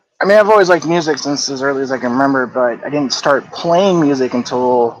 So I mean, I've always liked music since as early as I can remember, but I didn't start playing music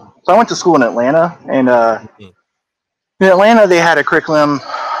until. So I went to school in Atlanta, and Mhm. in Atlanta they had a curriculum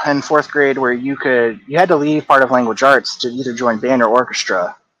in fourth grade where you had to leave part of language arts to either join band or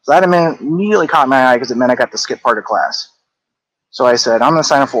orchestra. So that immediately caught my eye because it meant I got to skip part of class. So I said, I'm going to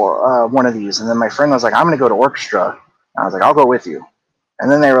sign up for one of these. And then my friend was like, I'm going to go to orchestra. And I was like, I'll go with you. And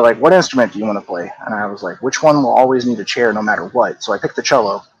then they were like, what instrument do you want to play? And I was like, which one will always need a chair no matter what? So I picked the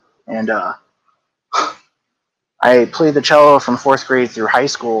cello. And I played the cello from fourth grade through high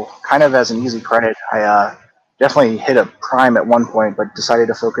school, kind of as an easy credit. I definitely hit a prime at one point, but decided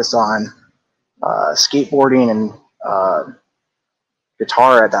to focus on skateboarding and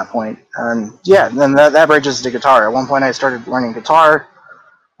guitar at that point. And yeah, then that bridges to guitar. At one point, I started learning guitar.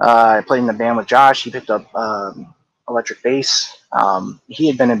 I played in the band with Josh. He picked up electric bass. He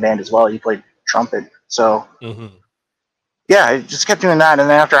had been in band as well. He played trumpet. So yeah, I just kept doing that. And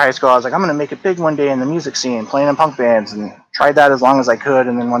then after high school, I was like, I'm going to make it big one day in the music scene, playing in punk bands, and tried that as long as I could.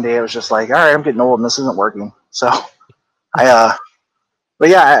 And then one day it was just like, all right, I'm getting old and this isn't working. So but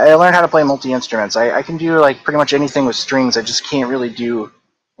yeah, I learned how to play multi-instruments. I can do like pretty much anything with strings. I just can't really do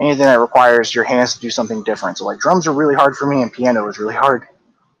anything that requires your hands to do something different. So like drums are really hard for me, and piano is really hard.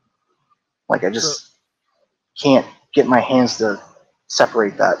 Like I just can't get my hands to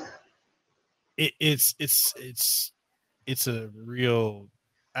separate that. It's a real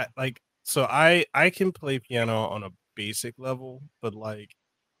so I can play piano on a basic level, but like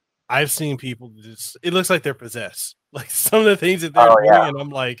I've seen people just it looks like they're possessed. Like some of the things that they're doing, and I'm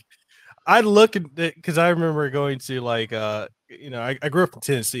like, I look at it because I remember going to like I grew up in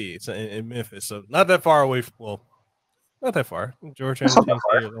Tennessee, it's in Memphis, so not that far away not that far. Georgia and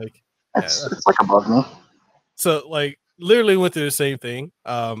Tennessee, like it's like above me. So like literally went through the same thing.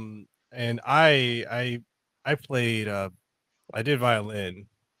 And I played I did violin,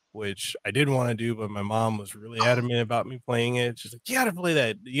 which I didn't want to do, but my mom was really adamant about me playing it. She's like, you gotta play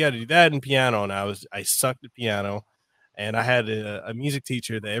that, you gotta do that in piano. And I sucked at piano, and I had a music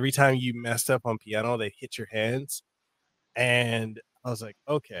teacher that every time you messed up on piano, they hit your hands. And I was like,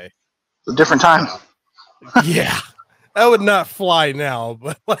 okay. It's a different time. Yeah. That would not fly now,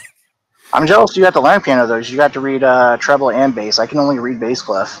 but like I'm jealous you got to learn piano though. You got to read treble and bass. I can only read bass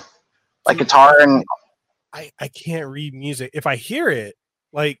clef. Like guitar and I can't read music. If I hear it,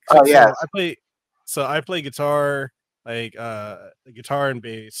 like yeah. I play guitar, like guitar and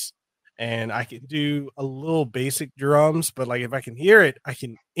bass, and I can do a little basic drums, but like if I can hear it, I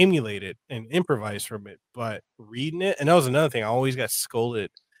can emulate it and improvise from it. But reading it, and that was another thing I always got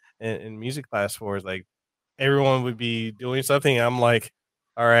scolded in music class for, is like everyone would be doing something, and I'm like,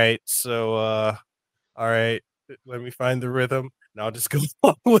 all right, so all right, let me find the rhythm, and I'll just go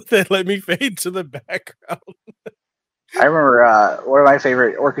along with it. Let me fade to the background. I remember one of my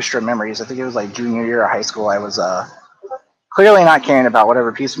favorite orchestra memories. I think it was like junior year of high school. I was clearly not caring about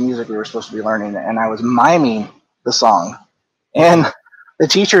whatever piece of music we were supposed to be learning, and I was miming the song. And the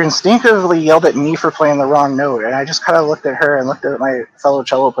teacher instinctively yelled at me for playing the wrong note, and I just kind of looked at her and looked at my fellow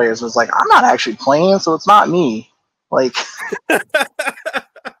cello players and was like, I'm not actually playing, so it's not me. Like,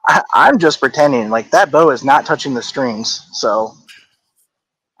 I'm just pretending. Like, that bow is not touching the strings, so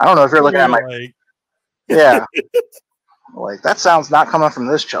I don't know if you're looking at my... Like... Yeah. Like, that sound's not coming from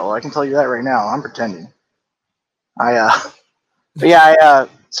this cello. I can tell you that right now. I'm pretending.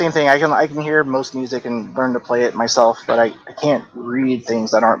 Same thing. I can hear most music and learn to play it myself, but I can't read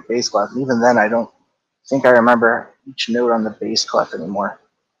things that aren't bass clef. And even then, I don't think I remember each note on the bass clef anymore.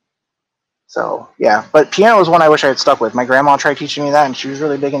 So yeah, but piano is one I wish I had stuck with. My grandma tried teaching me that, and she was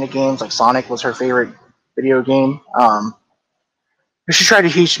really big into games. Like Sonic was her favorite video game. She tried to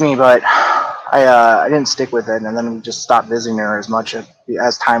teach me, but I didn't stick with it, and then we just stopped visiting her as much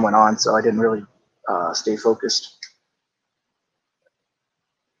as time went on. So I didn't really stay focused.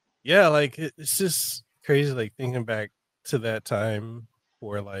 Yeah, like it's just crazy, like thinking back to that time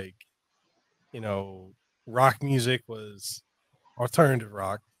where, like, rock music was, alternative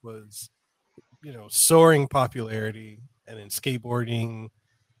rock was, soaring popularity, and then skateboarding.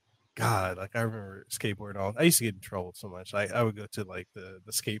 God, like I remember skateboarding. I used to get in trouble so much. I would go to like the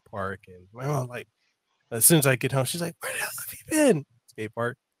skate park, and my mom, like, as soon as I get home, she's like, "Where the hell have you been?" Skate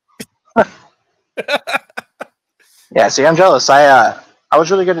park. Yeah, see, I'm jealous. I was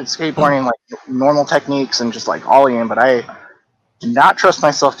really good at skateboarding, like normal techniques and just like ollieing, but I did not trust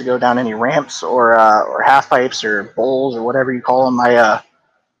myself to go down any ramps or half pipes or bowls or whatever you call them.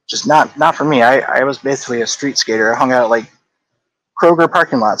 Just not for me. I was basically a street skater. I hung out at like Kroger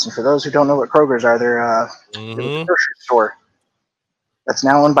parking lots, and for those who don't know what Krogers are, they're a grocery store that's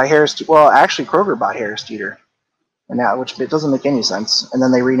now owned by Harris. Well, actually, Kroger bought Harris Teeter. and now which it doesn't make any sense. And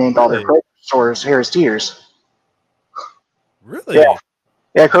then they renamed all their Really? Kroger stores Harris Teeters. Really? Yeah.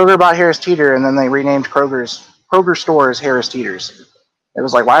 Yeah, Kroger bought Harris Teeter, and then they renamed Kroger stores Harris Teeters. It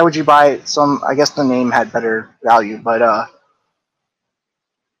was like, why would you buy some? I guess the name had better value, but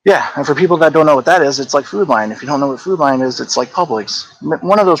yeah. And for people that don't know what that is, it's like Food Line. If you don't know what Food Line is, it's like Publix,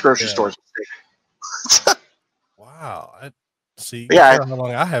 one of those grocery Yeah. stores. Wow. See, Yeah. how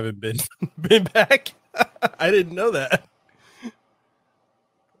long I haven't been back. I didn't know that.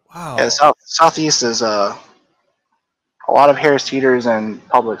 Wow. Yeah, Southeast is a lot of Harris Teeters and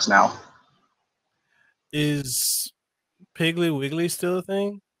Publix now. Is Piggly Wiggly still a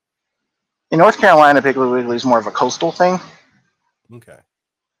thing? In North Carolina, Piggly Wiggly is more of a coastal thing. Okay.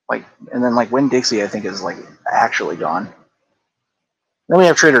 And then like Winn-Dixie, I think, is like actually gone. Then we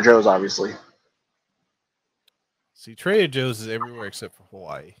have Trader Joe's, obviously. See, Trader Joe's is everywhere except for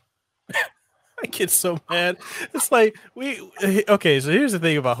Hawaii. I get so mad. It's like okay, so here's the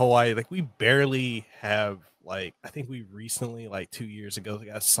thing about Hawaii. Like, we barely have, like, I think we recently, like 2 years ago, we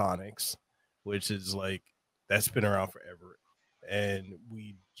got Sonics, which is like, that's been around forever. And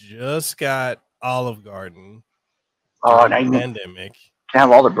we just got Olive Garden during the pandemic. Can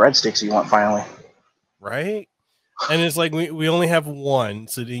have all the breadsticks you want finally. Right? And it's like we only have one,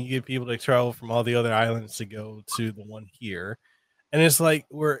 so then you get people to travel from all the other islands to go to the one here. And it's like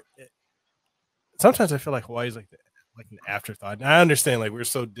sometimes I feel like Hawaii's like an afterthought. And I understand, like, we're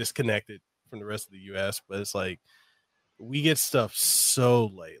so disconnected from the rest of the US, but it's like we get stuff so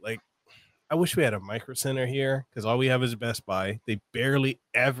late. Like, I wish we had a Micro Center here, because all we have is Best Buy. They barely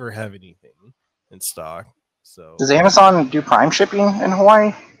ever have anything in stock. So does Amazon do Prime shipping in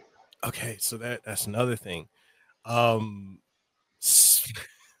Hawaii? Okay, so that's another thing. Prime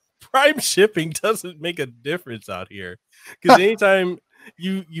shipping doesn't make a difference out here, because anytime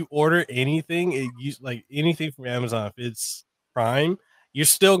you order anything, like anything from Amazon, if it's Prime, you're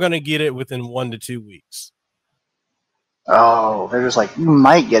still gonna get it within 1 to 2 weeks. Oh, they're just like, you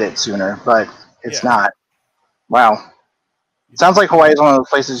might get it sooner, but it's not. Wow. It sounds like Hawaii is one of those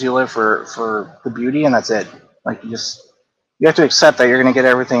places you live for the beauty, and that's it. Like, you have to accept that you're going to get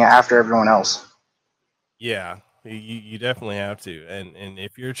everything after everyone else. Yeah, you definitely have to. And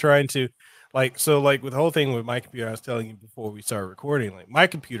if you're trying to, like with the whole thing with my computer, I was telling you before we started recording, like, my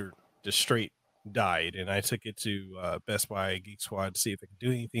computer just straight died, and I took it to Best Buy Geek Squad to see if they could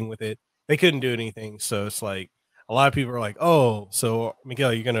do anything with it. They couldn't do anything, so it's like a lot of people are like, "Oh, so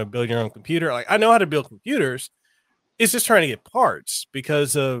Miguel, you're gonna build your own computer?" Like, I know how to build computers. It's just trying to get parts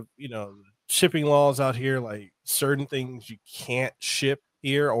because of, shipping laws out here. Like, certain things you can't ship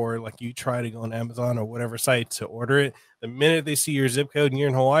here, or like you try to go on Amazon or whatever site to order it. The minute they see your zip code and you're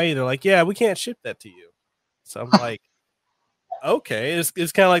in Hawaii, they're like, "Yeah, we can't ship that to you." So I'm like, okay,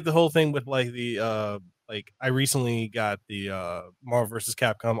 it's kind of like the whole thing with like the like, I recently got the Marvel vs.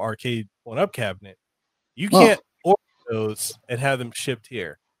 Capcom arcade 1-up cabinet. You can't order those and have them shipped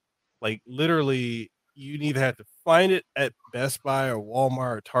here. Like, literally, you either have to find it at Best Buy or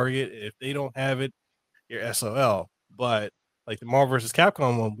Walmart or Target. If they don't have it, you're SOL. But like the Marvel vs.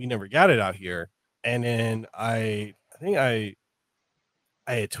 Capcom one, we never got it out here. And then I think I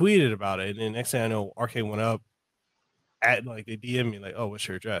had tweeted about it, and then next thing I know, Arcade 1-up at, like, they DM me like, "Oh, what's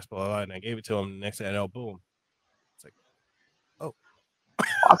your address?" Blah, blah, blah, and I gave it to them. The next thing I know, boom. It's like, oh,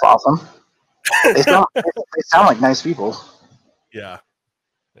 that's awesome. They sound like nice people. Yeah.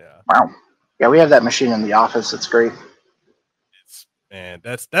 Wow. Yeah, we have that machine in the office. It's great. Man,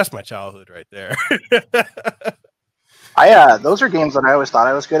 that's my childhood right there. Those are games that I always thought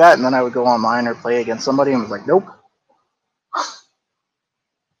I was good at, and then I would go online or play against somebody and was like, nope.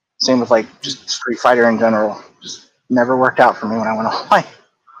 Same with, like, just Street Fighter in general. Just never worked out for me when I went online.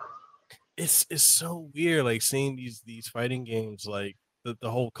 It's so weird, like, seeing these fighting games, like the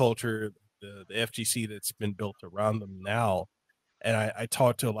whole culture, the FGC that's been built around them now. And I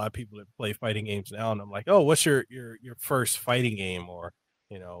talk to a lot of people that play fighting games now, and I'm like, "Oh, what's your first fighting game?" Or,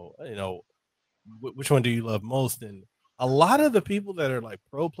 which one do you love most? And a lot of the people that are like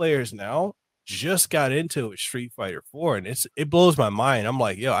pro players now just got into it, Street Fighter 4, and it blows my mind. I'm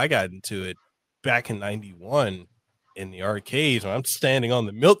like, yo, I got into it back in '91 in the arcades when I'm standing on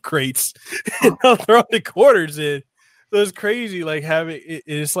the milk crates and I'm throwing the quarters in. So it's crazy, like, having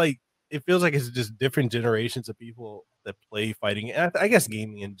it's like, it feels like it's just different generations of people that play fighting. And I guess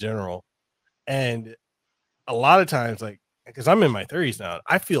gaming in general. And a lot of times, like, because I'm in my 30s now,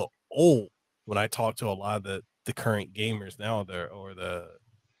 I feel old when I talk to a lot of the current gamers now, or the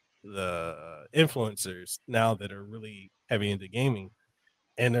influencers now that are really heavy into gaming.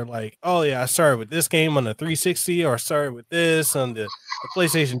 And they're like, "Oh yeah, I started with this game on the 360, or I started with this on the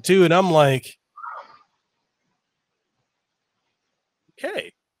PlayStation 2." And I'm like,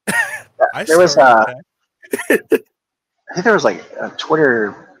 hey, I There was started that. I think there was like a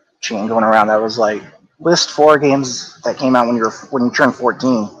Twitter chain going around that was like list 4 games that came out when you turned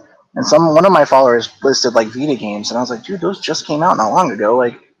 14, and one of my followers listed like Vita games, and I was like, dude, those just came out not long ago.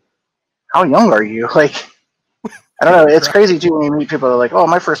 Like, how young are you? Like, I don't know. It's crazy too when you meet people that are like, oh,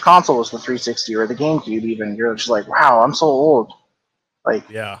 my first console was the 360 or the GameCube. Even you're just like, wow, I'm so old. Like,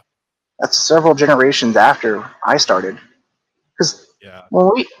 Yeah, that's several generations after I started. Because yeah,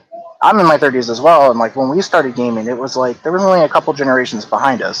 I'm in my 30s as well, and like when we started gaming, it was like there was only a couple generations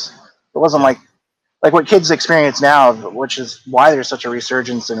behind us. It wasn't yeah, like what kids experience now, which is why there's such a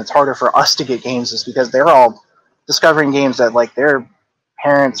resurgence, and it's harder for us to get games, is because they're all discovering games that like their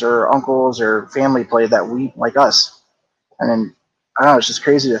parents or uncles or family played that we like us, and then I don't know, it's just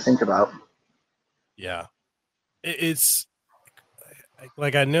crazy to think about. yeah. It's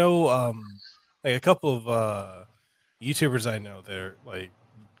like I know like a couple of YouTubers I know that are like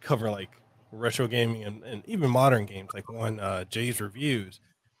cover like retro gaming and even modern games. Like one Jay's Reviews,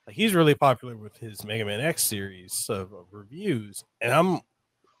 like he's really popular with his Mega Man X series of reviews. And I'm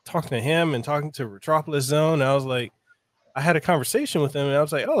talking to him and talking to Retropolis Zone. And I was like, I had a conversation with him, and I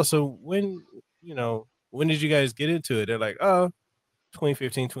was like, oh, so when did you guys get into it? They're like, oh,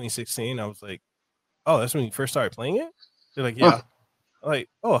 2015, 2016. I was like, oh, that's when you first started playing it? They're like, yeah. I'm like,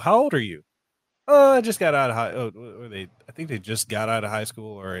 oh, how old are you? I just got out of high. Oh, were they? I think they just got out of high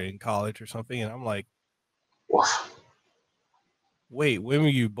school or in college or something. And I'm like, Oof. wait, when were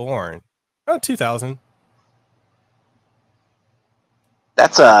you born? Oh, 2000.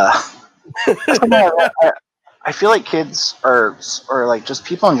 That's I feel like kids or like just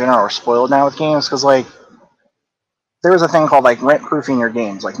people in general are spoiled now with games because like there was a thing called like rent proofing your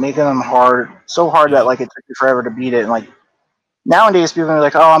games, like making them so hard that Yep. like it took you forever to beat it. And like nowadays, people are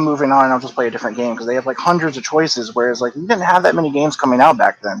like, "Oh, I'm moving on, and I'll just play a different game," because they have like hundreds of choices. Whereas like you didn't have that many games coming out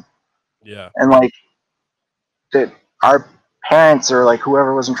back then, Yeah. and like that our parents or like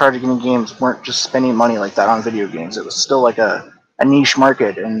whoever was in charge of getting games weren't just spending money like that on video games. It was still like a niche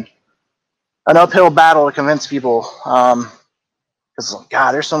market and an uphill battle to convince people. Because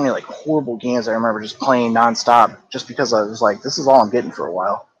God, there's so many like horrible games I remember just playing nonstop, just because I was like, this is all I'm getting for a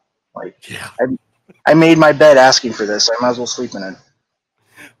while. Like, Yeah. I made my bed asking for this. I might as well sleep in it.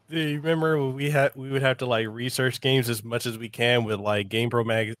 Do you remember when we would have to like research games as much as we can with like Game Pro,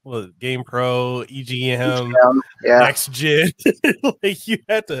 EGM, Yeah, Next Gen? Like you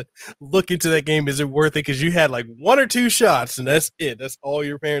had to look into that game. Is it worth it? Because you had like 1 or 2 shots, and that's it. That's all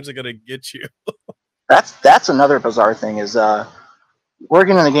your parents are gonna get you. that's another bizarre thing is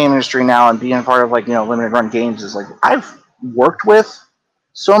working in the game industry now and being part of like limited run games is like I've worked with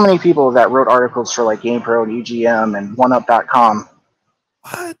so many people that wrote articles for like GamePro and EGM and OneUp.com.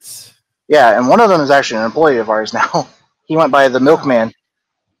 What? Yeah, and one of them is actually an employee of ours now. He went by the Milkman.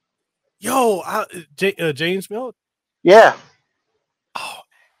 Yo, James Milk. Yeah. Oh,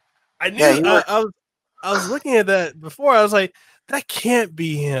 I knew. Yeah, I was looking at that before. I was like, that can't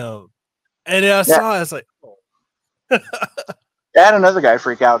be him. And then I yeah. saw it. I was like, oh. I had another guy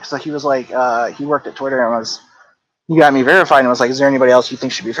freak out because he was like, he worked at Twitter and he got me verified and was like, is there anybody else you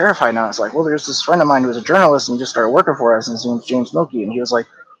think should be verified now? It's like, well, there's this friend of mine who was a journalist and just started working for us, and his name's James Milky, and he was like,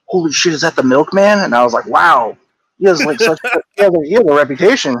 holy shit, is that the Milkman? And I was like, wow, he has like he has a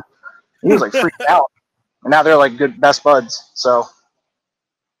reputation. He was like freaked out, and now they're like good best buds. So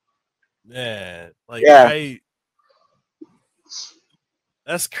Man, like yeah,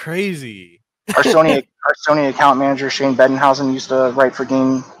 that's crazy. our Sony account manager Shane Bedenhausen used to write for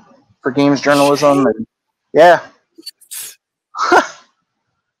games journalism, and yeah.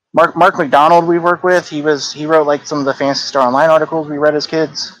 Mark McDonald we work with, he wrote like some of the Phantasy Star Online articles we read as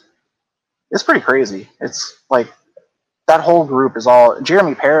kids. It's pretty crazy. It's like that whole group is all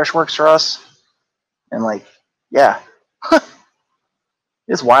Jeremy Parrish works for us, and like yeah.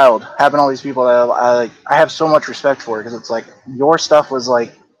 It's wild having all these people that I have so much respect for, because it's like your stuff was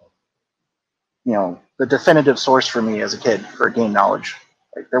like the definitive source for me as a kid for game knowledge.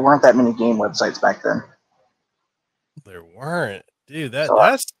 Like there weren't that many game websites back then. There weren't, dude.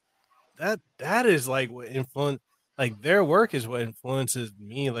 So, That is like what influence. Like their work is what influences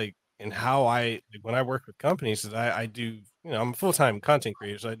me. Like in how when I work with companies, is I do. I'm a full-time content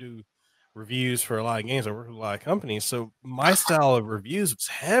creator, so I do reviews for a lot of games. I work with a lot of companies, so my style of reviews was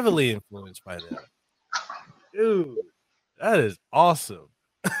heavily influenced by them. Dude, that is awesome.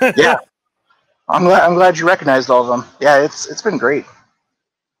 yeah. I'm glad you recognized all of them. Yeah, it's been great.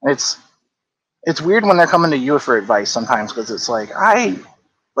 It's weird when they're coming to you for advice sometimes, because it's like I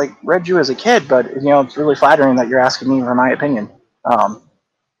like read you as a kid, but it's really flattering that you're asking me for my opinion. And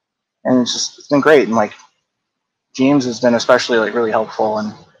it's been great, and like James has been especially like really helpful,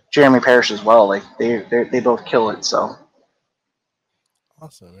 and Jeremy Parrish as well. Like they both kill it. So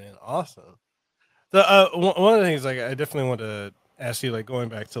Awesome, man. Awesome. The one of the things like I definitely want to ask you, like going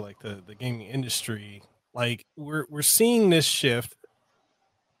back to like the gaming industry, like we're seeing this shift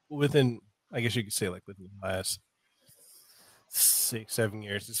within, I guess you could say, like within the last 6-7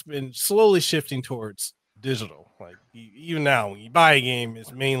 years. It's been slowly shifting towards digital. Like even now, when you buy a game,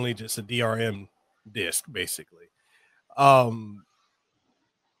 it's mainly just a DRM disc, basically. Do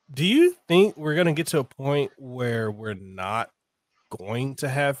you think we're gonna get to a point where we're not going to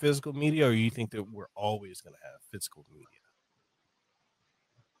have physical media, or you think that we're always going to have physical media?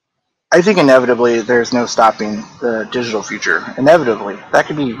 I think inevitably there's no stopping the digital future. Inevitably, that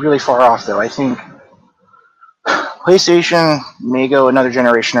could be really far off though. I think PlayStation may go another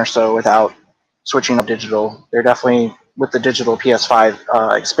generation or so without switching up digital. They're definitely with the digital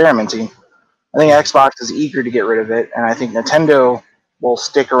PS5 experimenting. I think Xbox is eager to get rid of it, and I think Nintendo will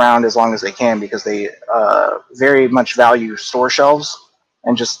stick around as long as they can because they very much value store shelves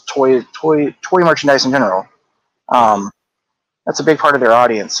and just toy merchandise in general. That's a big part of their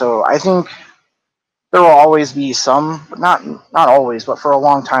audience. So I think there will always be some, but not always, but for a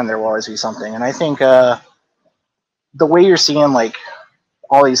long time there will always be something. And I think the way you're seeing like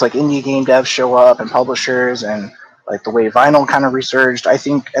all these like indie game devs show up and publishers, and like the way vinyl kind of resurged, I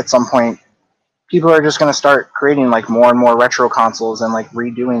think at some point people are just going to start creating like more and more retro consoles and like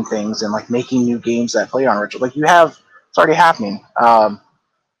redoing things and like making new games that play on retro. Like it's already happening.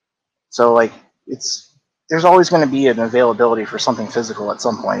 So like there's always going to be an availability for something physical at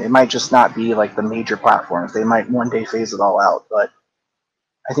some point. It might just not be like the major platforms. They might one day phase it all out, but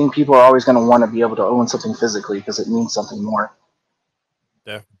I think people are always going to want to be able to own something physically because it means something more.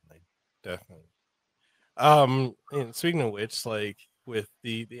 Definitely. And speaking of which, like with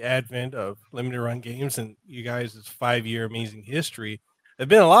the advent of limited run games and you guys' 5-year amazing history, there've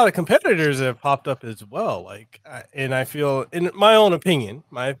been a lot of competitors that have popped up as well. Like, and I feel, in my own opinion,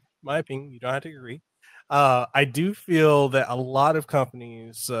 my opinion, you don't have to agree. I do feel that a lot of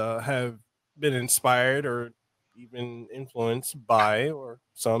companies have been inspired or even influenced by, or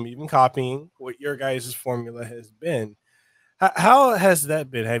some even copying what your guys' formula has been. How has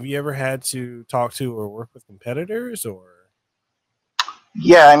that been? Have you ever had to talk to or work with competitors, or?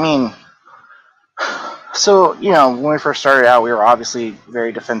 Yeah, I mean, so, when we first started out, we were obviously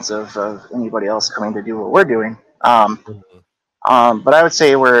very defensive of anybody else coming to do what we're doing. But I would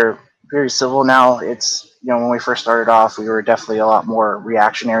say we're very civil now. It's, when we first started off, we were definitely a lot more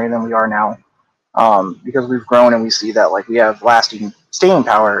reactionary than we are now, because we've grown and we see that like we have lasting staying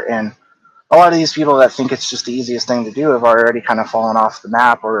power. And a lot of these people that think it's just the easiest thing to do have already kind of fallen off the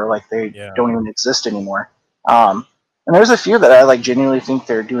map, or like they don't even exist anymore. And there's a few that I like genuinely think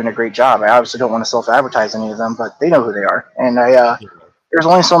they're doing a great job. I obviously don't want to self-advertise any of them, but they know who they are. And there's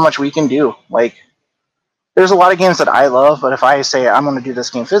only so much we can do. Like, there's a lot of games that I love, but if I say I'm going to do this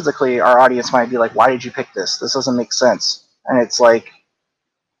game physically, our audience might be like, why did you pick this? This doesn't make sense. And it's like,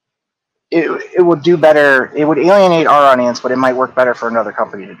 it would do better. It would alienate our audience, but it might work better for another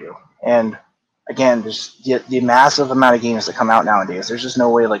company to do. And again, there's the massive amount of games that come out nowadays. There's just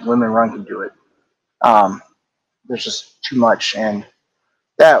no way like Limited Run can do it. There's just too much, and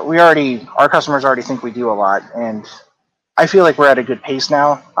that our customers already think we do a lot, and I feel like we're at a good pace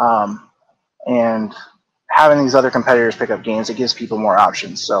now. And having these other competitors pick up games, it gives people more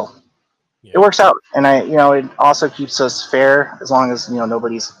options, so it works out. And it also keeps us fair as long as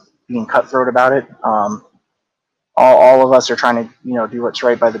nobody's being cutthroat about it. All of us are trying to do what's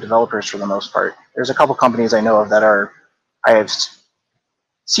right by the developers for the most part. There's a couple companies I know of that I have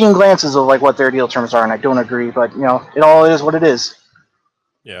seen glances of like what their deal terms are, and I don't agree, but it all is what it is.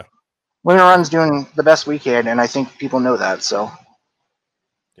 Yeah. Limited Run's doing the best we can, and I think people know that. So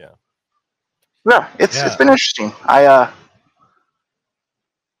yeah, it's been interesting. I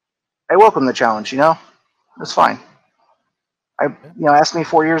welcome the challenge. It's fine. Asked me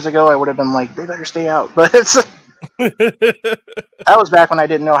 4 years ago, I would have been like, they better stay out. But that was back when I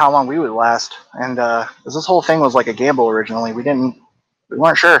didn't know how long we would last, and this whole thing was like a gamble originally. We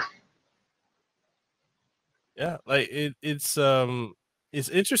weren't sure. Yeah, like it's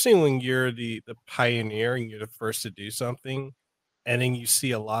interesting when you're the pioneer and you're the first to do something, and then you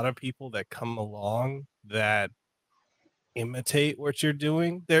see a lot of people that come along that imitate what you're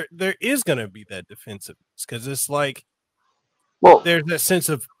doing. There is going to be that defensiveness because it's like, well, there's that sense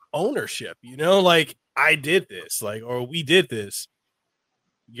of ownership, like I did this, like, or we did this.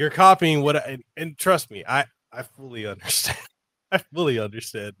 You're copying and trust me, I fully understand. I fully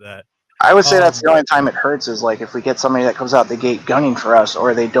understand that. I would say that's the only time it hurts is like if we get somebody that comes out the gate gunning for us,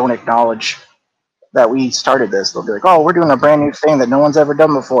 or they don't acknowledge that we started this. They'll be like, "Oh, we're doing a brand new thing that no one's ever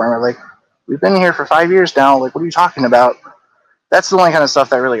done before," and we're like, "We've been here for 5 years now. Like, what are you talking about?" That's the only kind of stuff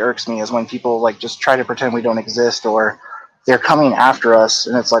that really irks me, is when people like just try to pretend we don't exist, or they're coming after us,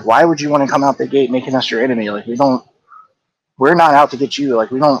 and it's like, why would you want to come out the gate making us your enemy? Like, we're not out to get you.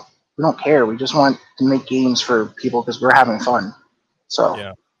 Like, we don't care. We just want to make games for people because we're having fun. So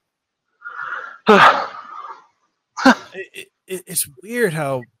yeah. It's weird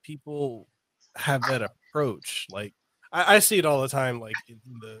how people have that approach. Like, I see it all the time, like in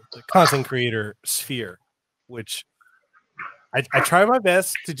the content creator sphere, which I try my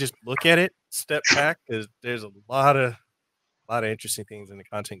best to just look at it, step back, because there's a lot of interesting things in the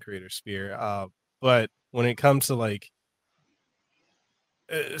content creator sphere. But when it comes to like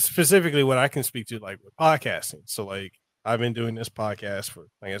specifically what I can speak to, like with podcasting, so like I've been doing this podcast for,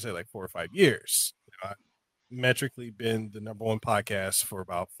 like I said, like 4 or 5 years. I've metrically been the #1 podcast for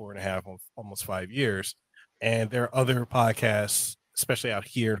about 4.5, almost 5 years, and there are other podcasts, especially out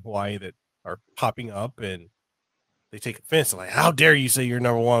here in Hawaii, that are popping up, and they take offense. Like, how dare you say you're #1,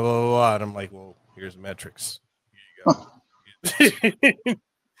 blah, blah, blah. And I'm like, well, here's metrics. Here you go.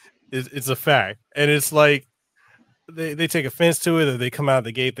 It's a fact. And it's like, they take offense to it, or they come out of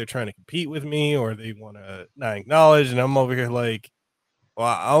the gate, they're trying to compete with me, or they want to not acknowledge. And I'm over here like,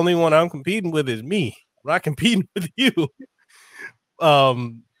 well, the only one I'm competing with is me. I'm not competing with you.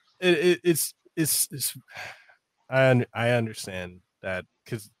 It's I understand that,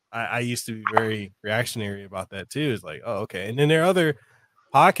 because I used to be very reactionary about that too. It's like, oh, okay. And then there are other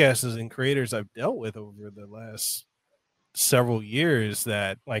podcasters and creators I've dealt with over the last several years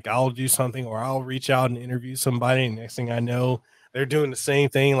that, like, I'll do something, or I'll reach out and interview somebody, and next thing I know, they're doing the same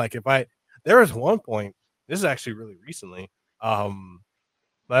thing. Like, there was one point, this is actually really recently,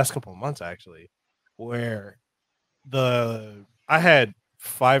 last couple of months actually, where I had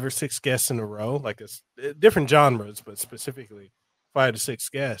 5 or 6 guests in a row, like different genres, but specifically 5 to 6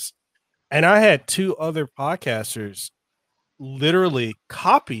 guests. And I had 2 other podcasters literally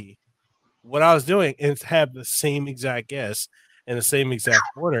copy what I was doing and have the same exact guess in the same exact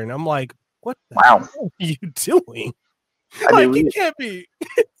order. And I'm like, what the hell are you doing? I mean, you can't be.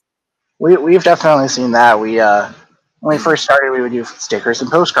 We've definitely seen that. When we first started, we would do stickers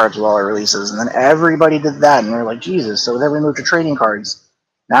and postcards with all our releases, and then everybody did that, and we are like, Jesus. So then we moved to trading cards.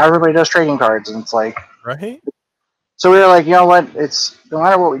 Now everybody does trading cards, and it's like, right. So we were like, you know what? It's no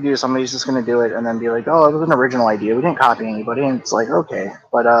matter what we do, somebody's just going to do it, and then be like, oh, it was an original idea. We didn't copy anybody, and it's like, okay,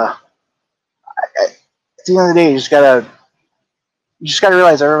 but at the end of the day, you just gotta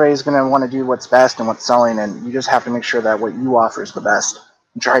realize everybody's going to want to do what's best and what's selling, and you just have to make sure that what you offer is the best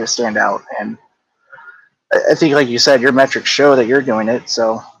and try to stand out. And I think, like you said, your metrics show that you're doing it.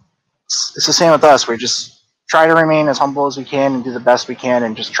 So it's the same with us. We just try to remain as humble as we can and do the best we can,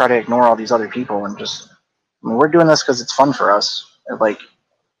 and just try to ignore all these other people. And we're doing this because it's fun for us. Like,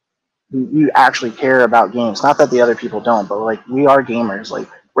 we actually care about games. Not that the other people don't, but like, we are gamers. Like,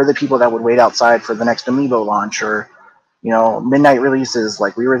 we're the people that would wait outside for the next Amiibo launch, or midnight releases.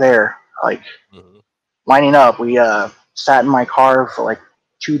 Like, we were there, like lining up. We sat in my car for like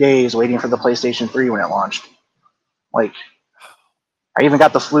 2 days waiting for the PlayStation 3 when it launched. Like, I even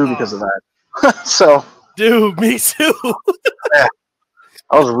got the flu because of that. So, dude, me too. Yeah,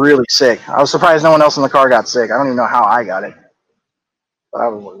 I was really sick. I was surprised no one else in the car got sick. I don't even know how I got it, but I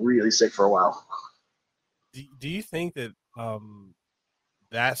was really sick for a while. Do you think that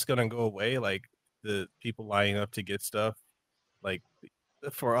that's gonna go away? Like, the people lining up to get stuff? Like,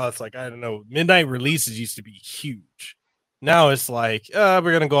 for us, like, I don't know, midnight releases used to be huge. Now it's like, we're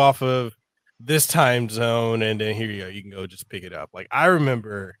going to go off of this time zone, and then here you go. You can go just pick it up. Like, I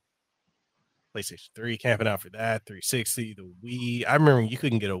remember PlayStation 3 camping out for that, 360, the Wii. I remember you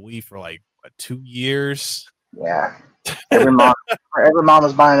couldn't get a Wii for like 2 years. Yeah. Every mom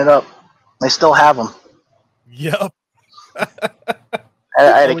was buying it up. They still have them. Yep. I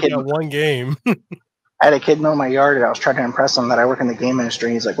had a kid. One game. I had a kid in my yard, and I was trying to impress him that I work in the game industry.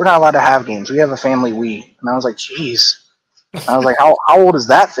 And he's like, we're not allowed to have games. We have a family Wii. And I was like, geez. I was like, how old is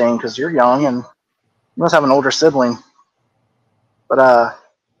that thing? Because you're young, and you must have an older sibling. But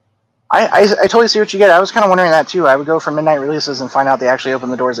I totally see what you get. I was kind of wondering that too. I would go for midnight releases and find out they actually open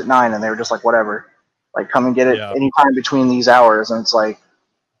the doors at 9, and they were just like, whatever. Like, come and get it anytime between these hours. And it's like,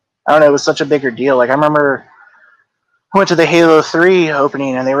 I don't know, it was such a bigger deal. Like, I remember I went to the Halo 3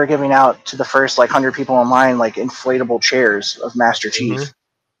 opening, and they were giving out to the first like 100 people online like inflatable chairs of Master Chief.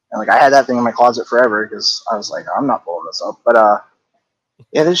 And like, I had that thing in my closet forever because I was like, I'm not pulling this up. But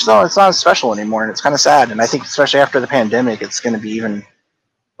yeah, it's not as special anymore, and it's kind of sad. And I think especially after the pandemic, it's going to be even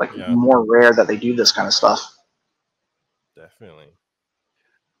like more rare that they do this kind of stuff. Definitely.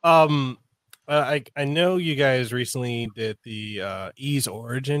 I know you guys recently did the Ys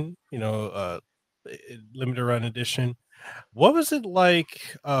Origin, limited run edition. What was it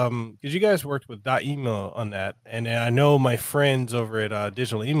like? Because you guys worked with Email on that, and I know my friends over at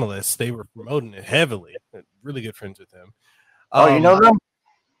Digital Emailist, they were promoting it heavily. Really good friends with them. Oh, you know them?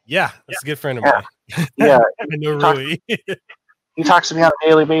 Yeah, that's a good friend of Yeah. mine. Yeah, I know Rui. he talks to me on a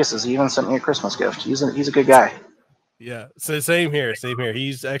daily basis. He even sent me a Christmas gift. He's a good guy. Yeah, so same here.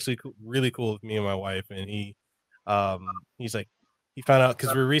 He's actually really cool with me and my wife, and he's like, he found out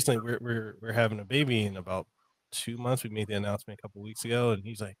because we're having a baby in about 2 months. We made the announcement a couple weeks ago, and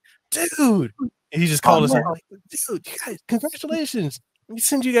he's like, dude, and he just called us up like, dude, you guys, congratulations. Let me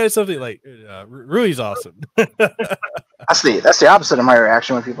send you guys something. Like, Rui's awesome. That's the opposite of my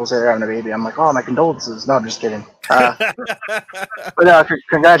reaction when people say they're having a baby. I'm like, oh, my condolences. No, I'm just kidding. But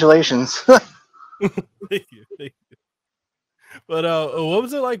congratulations. Thank you. But what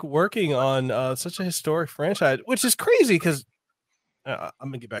was it like working on such a historic franchise? Which is crazy because I'm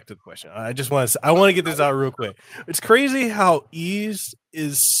gonna get back to the question. I want to get this out real quick. It's crazy how Ys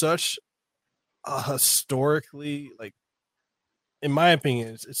is such a historically, like, in my opinion,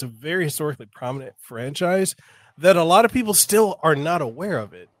 it's a very historically prominent franchise that a lot of people still are not aware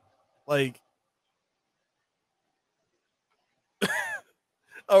of it. Like,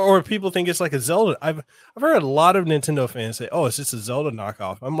 or people think it's like a Zelda. I've heard a lot of Nintendo fans say, "Oh, it's just a Zelda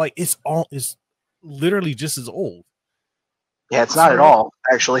knockoff." I'm like, it's literally just as old. Yeah, it's not at all,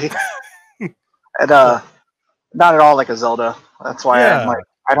 actually. And not at all like a Zelda. That's why I'm like,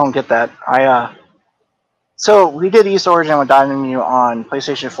 I don't get that. So we did Ys Origin with Diamond on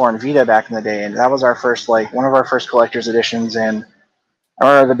PlayStation 4 and Vita back in the day, and that was our first, like, one of our first collector's editions. And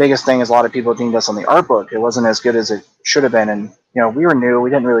the biggest thing is a lot of people deemed us on the art book. It wasn't as good as it should have been, and we were new. We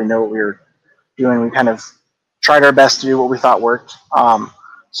didn't really know what we were doing. We kind of tried our best to do what we thought worked.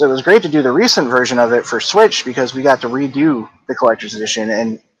 So it was great to do the recent version of it for Switch because we got to redo the collector's edition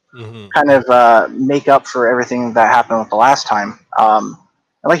and kind of make up for everything that happened with the last time. And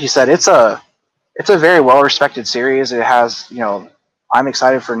like you said, it's a very well respected series. It has, I'm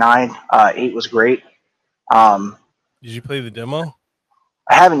excited for 9. 8 was great. Did you play the demo?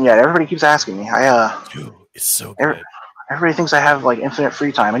 I haven't yet. Everybody keeps asking me. Dude, it's so good. Everybody thinks I have like infinite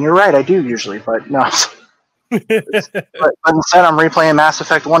free time, and you're right, I do usually, but no. but instead, I'm replaying Mass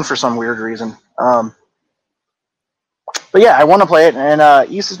Effect 1 for some weird reason. But yeah, I want to play it, and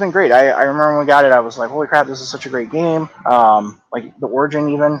Ys has been great. I remember when we got it, I was like, holy crap, this is such a great game. Like the Origin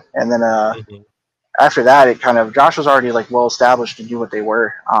even, and then after that, it kind of, Josh was already like well established to do what they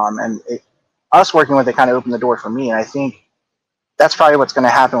were, and us working with it kind of opened the door for me, and I think that's probably what's going to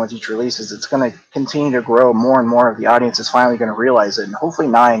happen with each release. Is it's going to continue to grow. More and more of the audience is finally going to realize it, and hopefully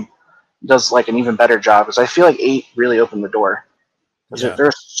 9 does like an even better job, because I feel like 8 really opened the door. Yeah.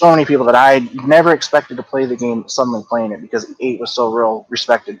 There's so many people that I never expected to play the game suddenly playing it, because 8 was so real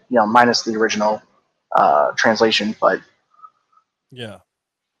respected, minus the original translation. But yeah,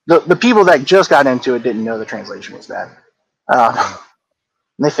 the people that just got into it didn't know the translation was bad. And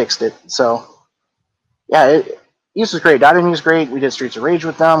they fixed it. So yeah, Ys was great. Dotemu is great. We did Streets of Rage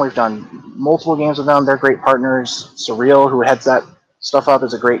with them. We've done multiple games with them. They're great partners. Surreal, who heads that stuff up,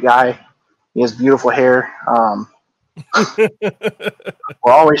 is a great guy. He has beautiful hair.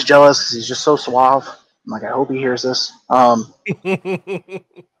 We're always jealous because he's just so suave. I'm like, I hope he hears this.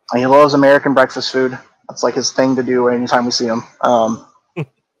 He loves American breakfast food. That's like his thing to do anytime we see him.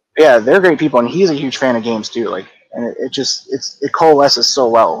 Yeah, they're great people, and he's a huge fan of games too. Like, and it coalesces so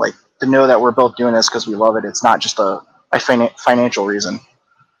well. Like, to know that we're both doing this because we love it. It's not just a financial reason.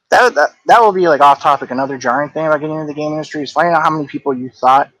 That will be like off topic. Another jarring thing about getting into the game industry is finding out how many people you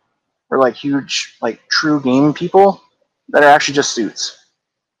thought were like huge, like true game people that are actually just suits.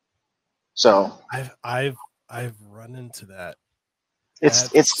 So I've run into that.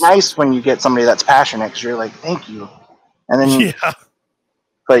 It's nice when you get somebody that's passionate, because you're like, thank you, and then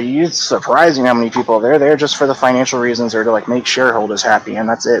but it's surprising how many people they're there just for the financial reasons, or to like make shareholders happy, and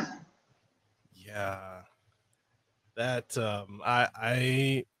that's it. Yeah, that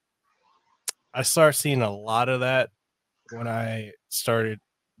I started seeing a lot of that when I started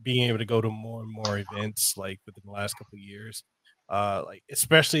being able to go to more and more events, like within the last couple of years. Like,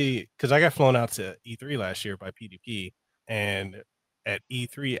 especially because I got flown out to E3 last year by PDP, and at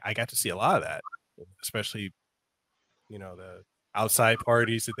E3 I got to see a lot of that, especially the outside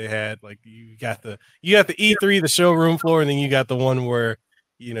parties that they had. Like, you got the E3, the showroom floor, and then you got the one where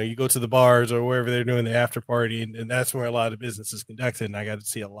you go to the bars or wherever they're doing the after party, and that's where a lot of business is conducted. And I got to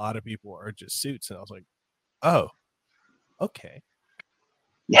see a lot of people are just suits, and I was like, oh, okay.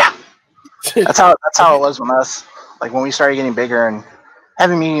 Yeah, that's how it was with us. Like, when we started getting bigger and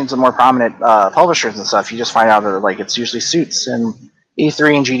having meetings with more prominent publishers and stuff, you just find out that like it's usually suits, and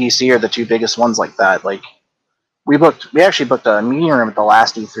E3 and GDC are the two biggest ones like that. Like we actually booked a meeting room at the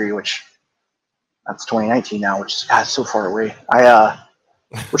last E3, which that's 2019 now, which is God, so far away.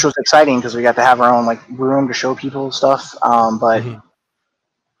 Which was exciting because we got to have our own like room to show people stuff. But like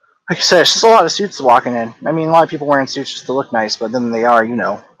I said, it's just a lot of suits walking in. I mean, a lot of people wearing suits just to look nice, but then they are,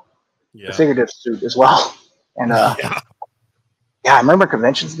 the figurative suit as well. And yeah, I remember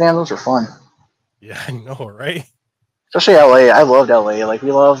conventions, man. Those were fun. Yeah, I know, right? Especially LA. I loved LA. Like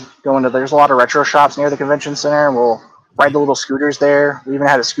we love going to. There's a lot of retro shops near the convention center, and we'll ride the little scooters there. We even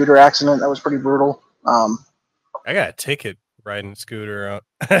had a scooter accident that was pretty brutal. I got a ticket riding a scooter.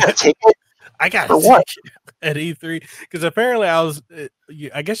 Ticket? I got for a what? ticket at E3 because apparently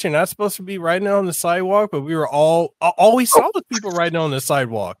I guess you're not supposed to be riding on the sidewalk, but we were all we saw was people riding on the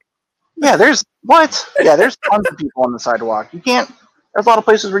sidewalk. Yeah, there's what? Yeah, there's tons of people on the sidewalk. You can't. There's a lot of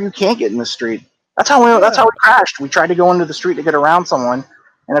places where you can't get in the street. That's how we crashed. We tried to go into the street to get around someone,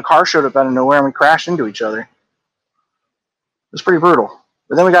 and a car showed up out of nowhere, and we crashed into each other. It was pretty brutal.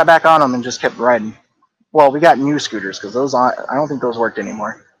 But then we got back on them and just kept riding. Well, we got new scooters because I don't think those worked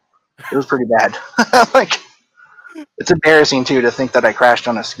anymore. It was pretty bad. Like, it's embarrassing too to think that I crashed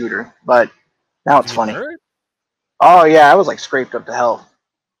on a scooter, but now it's funny. Hurt? Oh yeah, I was like scraped up to hell.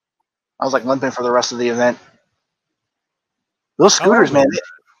 I was like limping for the rest of the event. Those scooters, man.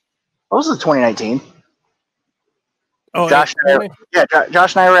 Those was 2019. Oh, Josh and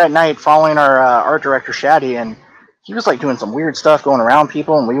I were at night following our art director Shaddy, and he was like doing some weird stuff going around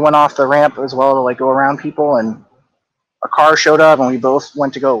people, and we went off the ramp as well to like go around people, and a car showed up and we both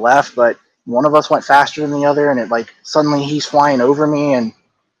went to go left, but one of us went faster than the other, and it like suddenly he's flying over me and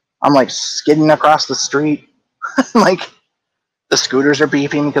I'm like skidding across the street. Like the scooters are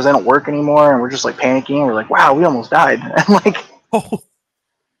beeping because they don't work anymore, and we're just like panicking. We're like, wow, we almost died. And like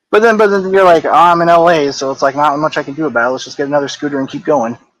but then you're like, oh, I'm in LA, so it's like not much I can do about it. Let's just get another scooter and keep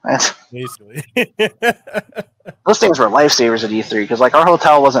going. Basically. Those things were lifesavers at E3 because like our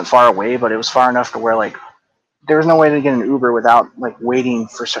hotel wasn't far away, but it was far enough to where like there was no way to get an Uber without like waiting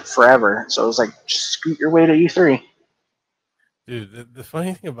for forever. So it was like just scoot your way to E3. Dude, the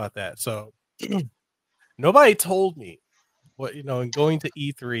funny thing about that, so nobody told me what in going to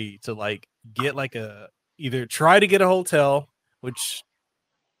E3 to like get like either try to get a hotel, which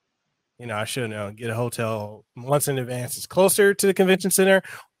I should know, get a hotel months in advance. It's closer to the convention center,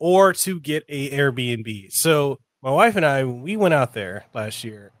 or to get a Airbnb. So my wife and I, we went out there last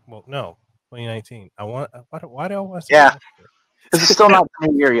year. Well, no, 2019. Why do I want to say yeah, because it's still not the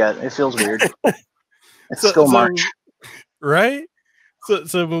new year yet. It feels weird. It's still March. Right?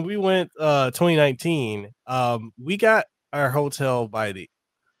 So when we went 2019, we got our hotel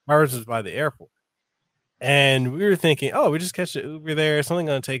ours was by the airport. And we were thinking, we just catch the Uber there. It's only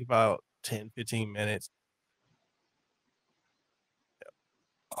going to take about 10, 15 minutes.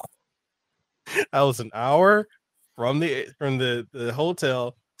 That was an hour from the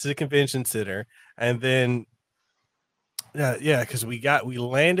hotel to the convention center. And then because we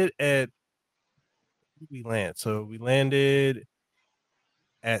landed at So we landed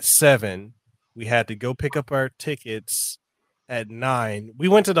at 7. We had to go pick up our tickets at 9. We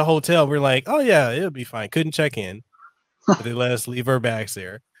went to the hotel. We're like, oh yeah, it'll be fine. Couldn't check in, but they let us leave our bags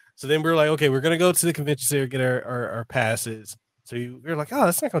there. So then we're like, okay, we're gonna go to the convention center, get our passes. So we were like, oh,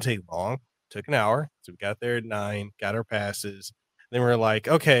 that's not gonna take long. Took an hour. So we got there at 9, got our passes. Then we're like,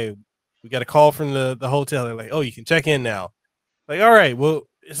 okay, we got a call from the hotel. They're like, oh, you can check in now. Like, all right, well,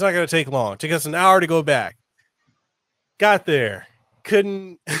 it's not gonna take long. It took us an hour to go back. Got there.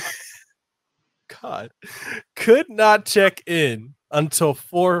 Couldn't could not check in until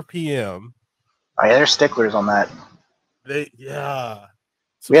 4 p.m. Oh yeah, they're sticklers on that.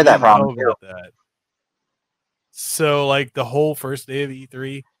 So we had that problem too. That. So like the whole first day of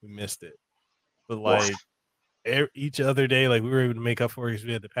E3, we missed it. But like each other day, like we were able to make up for it because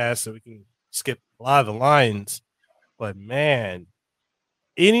we had the pass, so we can skip a lot of the lines. But man,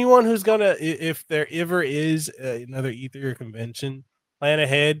 anyone who's gonna, if there ever is another E3 convention, plan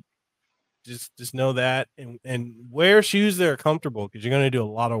ahead. Just know that and wear shoes that are comfortable because you're gonna do a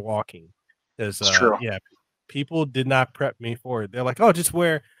lot of walking. Because people did not prep me for it. They're like, oh, just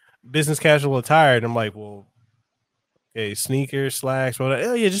wear business casual attire. And I'm like, well, okay, sneakers, slacks,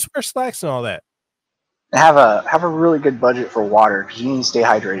 whatever. Oh yeah, just wear slacks and all that. Have a really good budget for water because you need to stay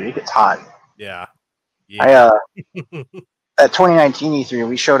hydrated. It gets hot. Yeah. At 2019 E3,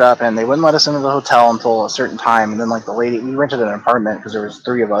 we showed up and they wouldn't let us into the hotel until a certain time. And then like the lady, we rented an apartment because there was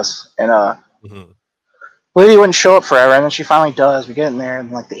 3 of us, and the lady wouldn't show up forever. And then she finally does. We get in there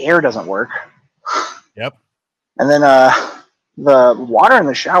and like the air doesn't work. Yep. And then the water in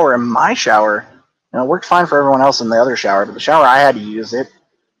the shower in my shower, worked fine for everyone else in the other shower, but the shower I had to use, it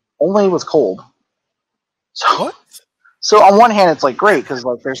only was cold. So What? So on one hand, it's like great because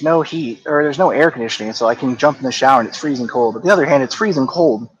like there's no heat or there's no air conditioning, so I can jump in the shower and it's freezing cold. But the other hand, it's freezing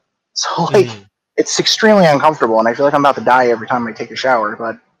cold, so like it's extremely uncomfortable, and I feel like I'm about to die every time I take a shower.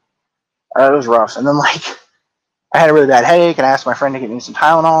 But it was rough. And then like I had a really bad headache, and I asked my friend to get me some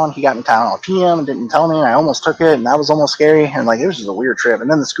Tylenol. And he got me Tylenol PM and didn't tell me, and I almost took it, and that was almost scary. And like it was just a weird trip. And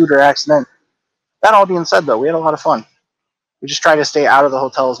then the scooter accident. That all being said, though, we had a lot of fun. We just tried to stay out of the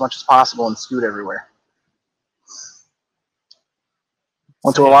hotel as much as possible and scoot everywhere.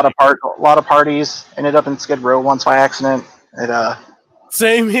 Went to a lot of parties. Ended up in Skid Row once by accident.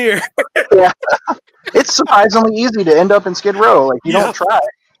 Same here. Yeah, it's surprisingly easy to end up in Skid Row. Like you don't try,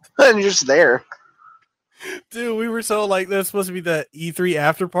 and you're just there. Dude, we were so like that's supposed to be the E3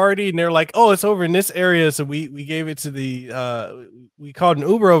 after party, and they're like, "Oh, it's over in this area." So we gave it to the we called an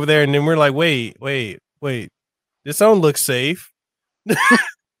Uber over there, and then we're like, "Wait, this don't look safe."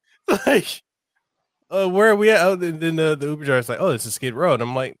 Like. Where are we at? Oh, then the Uber driver's like, "Oh, this is Skid Row." And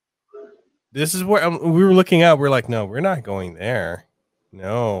I'm like, "This is where we were looking out." We're like, "No, we're not going there.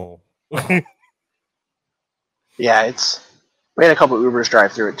 No." Yeah, we had a couple of Ubers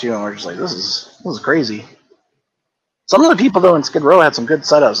drive through it too, and we're just like, "This is crazy." Some of the people though in Skid Row had some good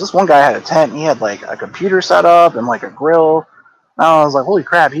setups. This one guy had a tent. He had like a computer set up and like a grill. And I was like, "Holy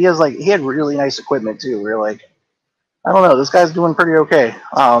crap!" He had really nice equipment too. We were like, "I don't know, this guy's doing pretty okay."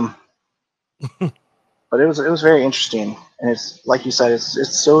 But it was very interesting, and it's like you said,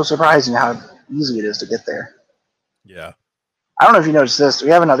 it's so surprising how easy it is to get there. Yeah. I don't know if you noticed this.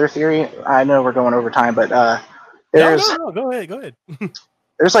 We have another theory. I know we're going over time, but there's no, go ahead.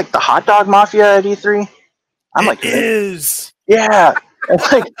 There's like the hot dog mafia at E3. It is. Yeah. It's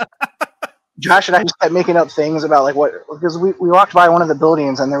like Josh and I just kept making up things about like what, because we walked by one of the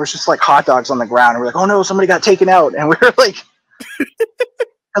buildings and there was just like hot dogs on the ground, and we're like, "Oh no, somebody got taken out," and we were like.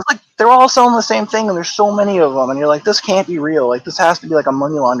 It's like they're all selling the same thing, and there's so many of them, and you're like, "This can't be real. Like, this has to be like a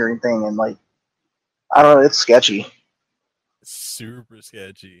money laundering thing." And like, I don't know, it's sketchy. Super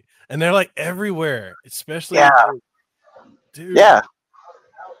sketchy, and they're like everywhere, especially. Yeah, dude. Yeah.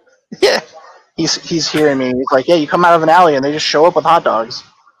 He's hearing me. He's like, "Yeah, you come out of an alley, and they just show up with hot dogs."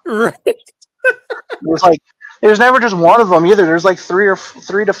 Right. There's like, there's never just one of them either. There's like three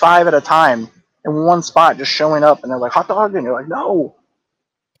to five at a time in one spot, just showing up, and they're like, "Hot dog," and you're like, "No.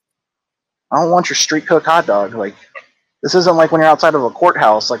 I don't want your street cooked hot dog." Like, this isn't like when you're outside of a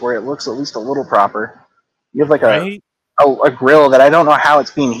courthouse, like where it looks at least a little proper. You have like a grill that I don't know how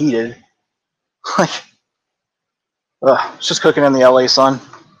it's being heated. Like, it's just cooking in the LA sun.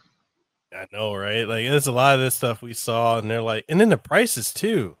 I know, right? Like, there's a lot of this stuff we saw, and they're like, and then the prices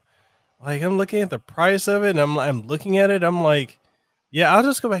too. Like, I'm looking at the price of it, and I'm looking at it. I'm like, yeah, I'll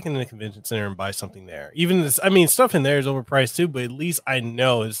just go back into the convention center and buy something there. Even this, I mean, stuff in there is overpriced too, but at least I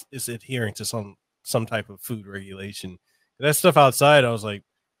know is adhering to some type of food regulation. That stuff outside, I was like,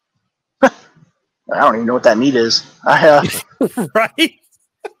 I don't even know what that meat is. Right?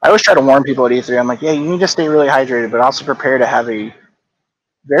 I always try to warn people at E3. I'm like, "Yeah, you need to stay really hydrated, but also prepare to have a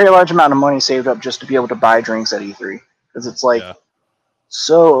very large amount of money saved up just to be able to buy drinks at E3, because it's like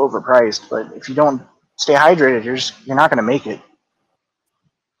so overpriced. But if you don't stay hydrated, you're not going to make it."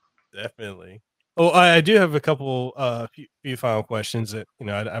 Definitely. Oh, I do have a couple few final questions that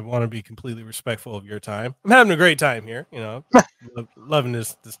I want to be completely respectful of your time. I'm having a great time here, loving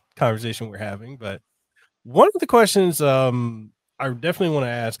this conversation we're having. But one of the questions I definitely want to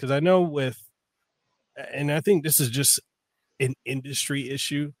ask, because I know and I think this is just an industry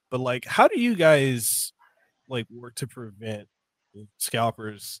issue, but like, how do you guys like work to prevent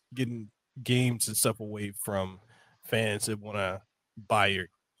scalpers getting games and stuff away from fans that want to buy your?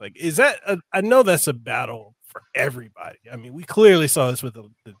 Like, is that I know that's a battle for everybody. I mean, we clearly saw this with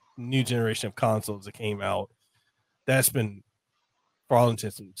the new generation of consoles that came out. That's been, for all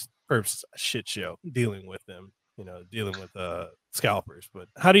intents and purposes, a shit show dealing with them, dealing with scalpers. But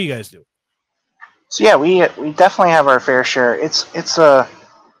how do you guys do it? So yeah, we definitely have our fair share. It's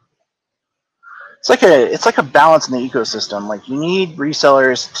like a balance in the ecosystem. Like, you need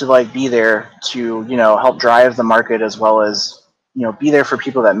resellers to like be there to help drive the market, as well as be there for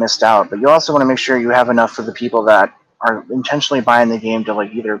people that missed out. But you also want to make sure you have enough for the people that are intentionally buying the game to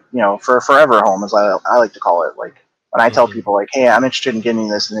like either for a forever home, as I like to call it. Like, when I tell people like, "Hey, I'm interested in getting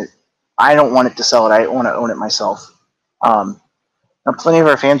this, and I don't want it to sell it. I want to own it myself." Plenty of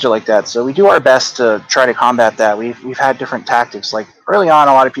our fans are like that, so we do our best to try to combat that. We've had different tactics. Like, early on,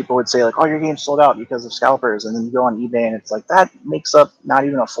 a lot of people would say like, "Oh, your game's sold out because of scalpers," and then you go on eBay and it's like that makes up not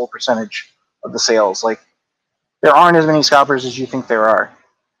even a full percentage of the sales. Like, there aren't as many scalpers as you think there are.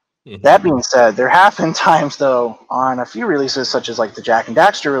 Mhm. That being said, there have been times though on a few releases, such as like the Jack and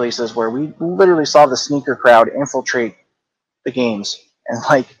Daxter releases, where we literally saw the sneaker crowd infiltrate the games, and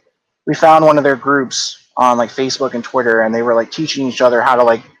like we found one of their groups on like Facebook and Twitter, and they were like teaching each other how to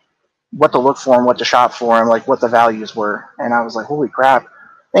like what to look for and what to shop for and like what the values were. And I was like, holy crap.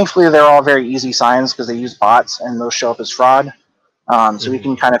 Thankfully, they're all very easy signs because they use bots and those show up as fraud. So we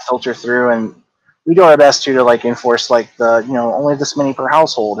can kind of filter through, and we do our best to like enforce like the only this many per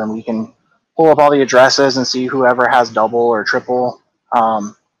household, and we can pull up all the addresses and see whoever has double or triple.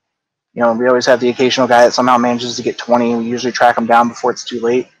 We always have the occasional guy that somehow manages to get 20. We usually track them down before it's too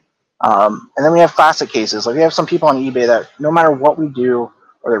late. And then we have classic cases. Like we have some people on eBay that no matter what we do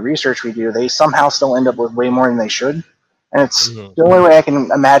or the research we do, they somehow still end up with way more than they should. And it's Mhm. the only way I can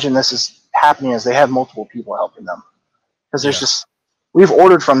imagine this is happening is they have multiple people helping them. Because there's we've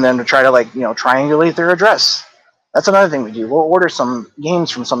ordered from them to try to triangulate their address. That's another thing we do. We'll order some games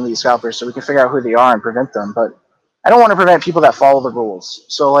from some of these scalpers so we can figure out who they are and prevent them. But I don't want to prevent people that follow the rules.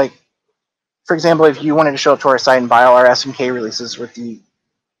 So like, for example, if you wanted to show up to our site and buy all our SMK releases with the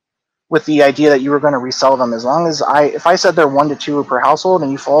idea that you were going to resell them, as long as if I said they're 1 to 2 per household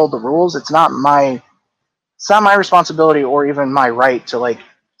and you followed the rules, it's not my responsibility or even my right to like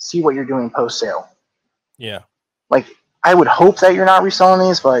see what you're doing post sale. Yeah. Like I would hope that you're not reselling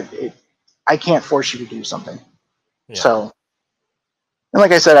these, but I can't force you to do something. Yeah. So, and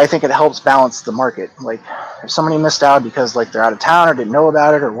like I said, I think it helps balance the market. Like if somebody missed out because like they're out of town or didn't know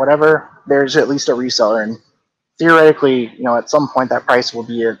about it or whatever, there's at least a reseller, and theoretically, at some point that price will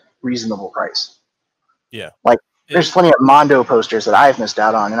be a reasonable price. Yeah. Like there's plenty of Mondo posters that I've missed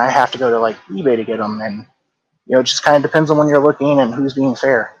out on, and I have to go to like eBay to get them, and it just kind of depends on when you're looking and who's being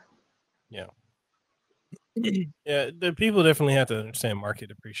fair. Yeah. Yeah, the people definitely have to understand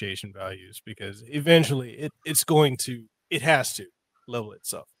market appreciation values, because eventually it has to level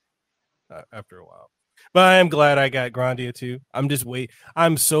itself after a while. But I am glad I got Grandia too.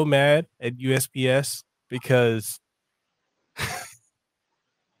 I'm so mad at USPS because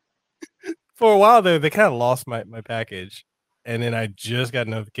for a while there, they kind of lost my package. And then I just got a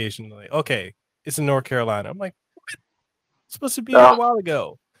notification like, okay, it's in North Carolina. I'm like, what? It's supposed to be here a while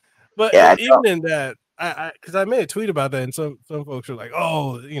ago. But Yeah, even in that, because I made a tweet about that, and some folks were like,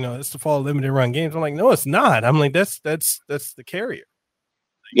 "Oh, it's the fall limited run games." I'm like, "No, it's not." I'm like, "That's the carrier."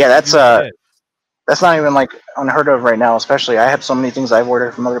 Yeah, that's not even like unheard of right now. Especially, I have so many things I've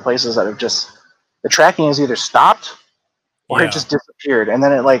ordered from other places that have just the tracking is either stopped or it just disappeared, and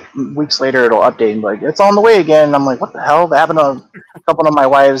then it like weeks later it'll update and be like it's on the way again. And I'm like, what the hell? That happened to a couple of my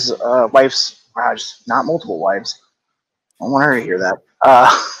wife's just not multiple wives. I don't want her to hear that. A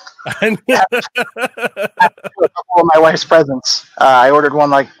couple of my wife's presents. I ordered one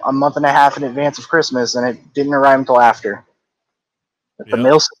like a month and a half in advance of Christmas, and it didn't arrive until after. But the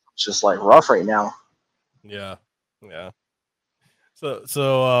mail system's just like rough right now. Yeah. So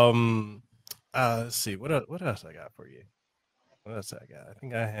let's see what else I got for you. What else I got? I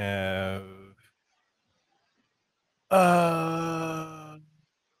think I have.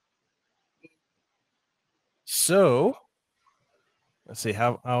 So let's see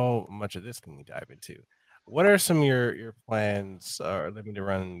how much of this can we dive into. What are some of your plans or limited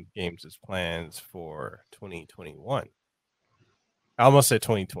run games as plans for 2021? I almost said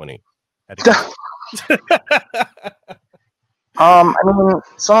 2020. I mean,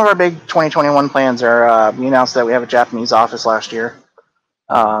 some of our big 2021 plans are we announced that we have a Japanese office last year.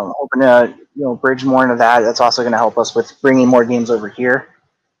 Hoping to bridge more into that. That's also going to help us with bringing more games over here,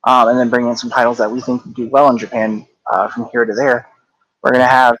 and then bringing in some titles that we think do well in Japan from here to there. We're going to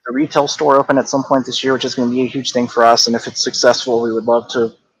have the retail store open at some point this year, which is going to be a huge thing for us. And if it's successful, we would love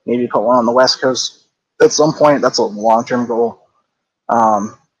to maybe put one on the West Coast at some point. That's a long-term goal.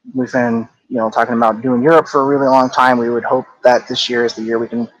 We've been, talking about doing Europe for a really long time. We would hope that this year is the year we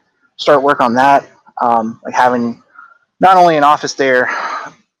can start work on that. Like having not only an office there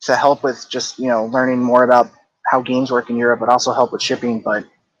to help with just, learning more about how games work in Europe, but also help with shipping. But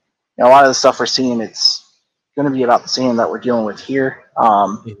a lot of the stuff we're seeing, it's going to be about the same that we're dealing with here.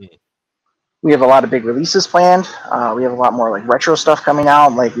 We have a lot of big releases planned. We have a lot more like retro stuff coming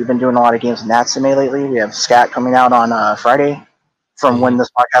out. Like we've been doing a lot of games in Natsume lately. We have Scat coming out on Friday from when this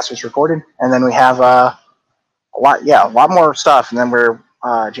podcast was recorded, and then we have a lot more stuff. And then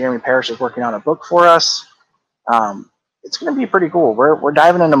Jeremy Parrish is working on a book for us. It's going to be pretty cool. We're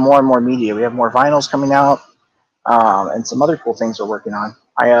diving into more and more media. We have more vinyls coming out, and some other cool things we're working on.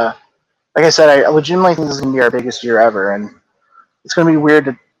 Like I said, I legitimately think this is going to be our biggest year ever, and it's going to be weird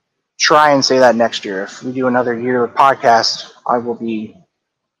to try and say that next year. If we do another year of podcast, I will be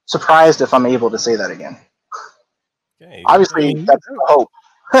surprised if I'm able to say that again. Okay. Obviously, that's the hope.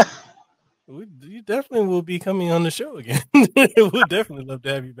 You definitely will be coming on the show again. We'll definitely love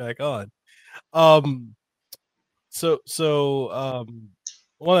to have you back on. One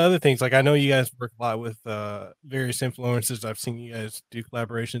of the other things, like I know you guys work a lot with various influencers. I've seen you guys do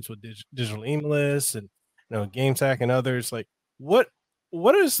collaborations with Digital Aimless and GameSack and others. Like, what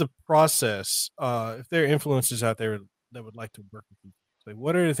is the process? If there are influencers out there that would like to work with you, like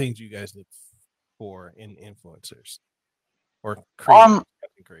what are the things you guys look for in influencers or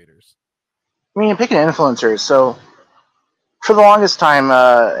creators? I mean, picking influencers. So for the longest time,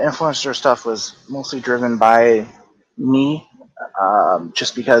 influencer stuff was mostly driven by me,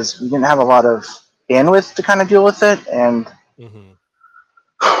 just because we didn't have a lot of bandwidth to kind of deal with it. And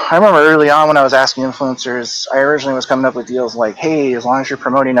I remember early on when I was asking influencers, I originally was coming up with deals like, hey, as long as you're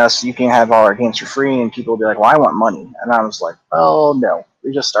promoting us, you can have all our games for free. And people would be like, well, I want money. And I was like, well, no,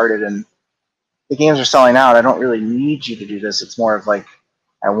 we just started and the games are selling out. I don't really need you to do this. It's more of like,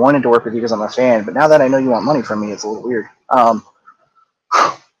 I wanted to work with you because I'm a fan, but now that I know you want money from me, it's a little weird.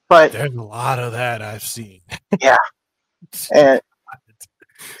 But there's a lot of that I've seen. Yeah, and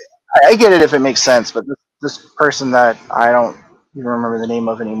I get it if it makes sense, but this person that I don't even remember the name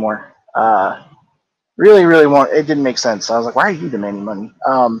of anymore, really it didn't make sense. So I was like, why are you demanding money?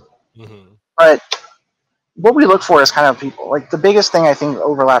 But what we look for is kind of people. Like the biggest thing I think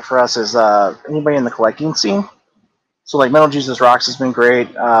overlap for us is anybody in the collecting scene. So like Metal Jesus Rocks has been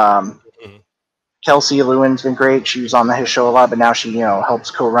great. Kelsey Lewin's been great. She was on his show a lot, but now she helps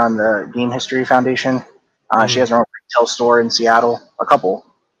co-run the Game History Foundation. She has her own retail store in Seattle, a couple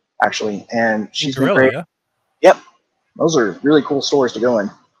actually, and she's been great. Yeah? Yep, those are really cool stores to go in.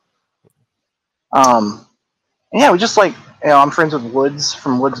 Yeah, we just like I'm friends with Woods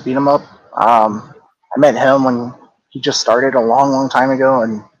from Woods Beat 'em Up. I met him when he just started a long time ago,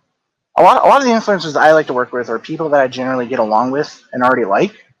 and a lot of the influencers that I like to work with are people that I generally get along with and already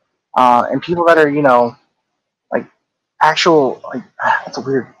like, and people that are like actual that's a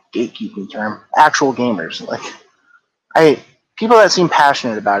weird gatekeeping term. Actual gamers, people that seem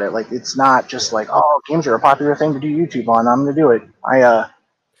passionate about it. Like it's not just like, oh, games are a popular thing to do YouTube on, I'm gonna do it.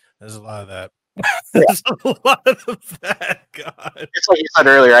 There's a lot of that. There's a lot of that. God. It's like you said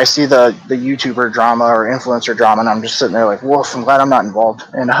earlier. I see the YouTuber drama or influencer drama, and I'm just sitting there like, woof. I'm glad I'm not involved.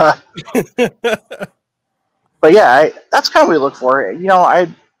 And but yeah, that's kind of what we look for.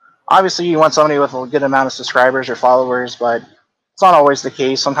 Obviously you want somebody with a good amount of subscribers or followers, but it's not always the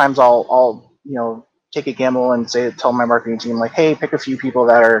case. Sometimes I'll take a gamble and tell my marketing team like, hey, pick a few people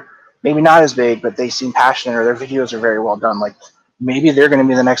that are maybe not as big, but they seem passionate or their videos are very well done. Like maybe they're going to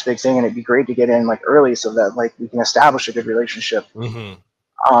be the next big thing, and it'd be great to get in like early so that like we can establish a good relationship. That's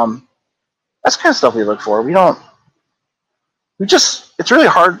kind of stuff we look for. It's really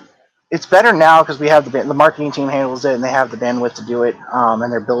hard. It's better now because we have the marketing team handles it and they have the bandwidth to do it,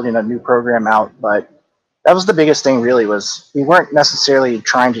 and they're building a new program out. But that was the biggest thing really, was we weren't necessarily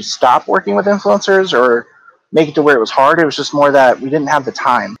trying to stop working with influencers or make it to where it was hard. It was just more that we didn't have the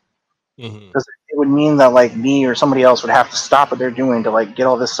time. Because it would mean that like me or somebody else would have to stop what they're doing to like get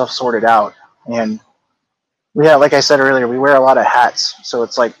all this stuff sorted out. And like I said earlier, we wear a lot of hats, so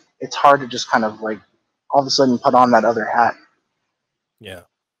it's like it's hard to just kind of like all of a sudden put on that other hat. Yeah.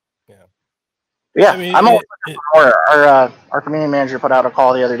 I mean, I'm always looking for more. Our community manager put out a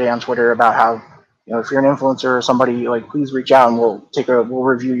call the other day on Twitter about how if you're an influencer or somebody, like please reach out and we'll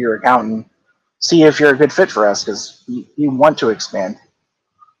review your account and see if you're a good fit for us, because you want to expand.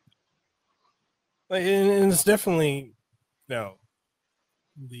 And it's definitely doing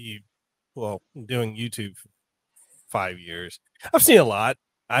YouTube for 5 years. I've seen a lot.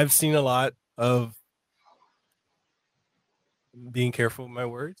 Of being careful with my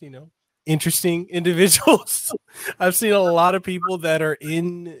words, interesting individuals. I've seen a lot of people that are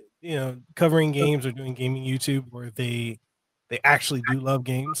in, covering games or doing gaming YouTube where they actually do love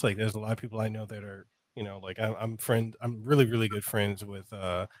games. Like there's a lot of people I know that are, like I'm really, really good friends with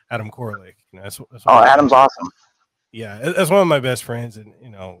Adam Korlick. Adam's awesome. Yeah, that's one of my best friends, and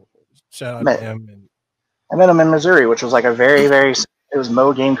shout out to him. And I met him in Missouri, which was like a very, very. It was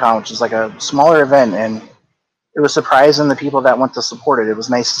Mo GameCon, which is like a smaller event, and it was surprising the people that went to support it. It was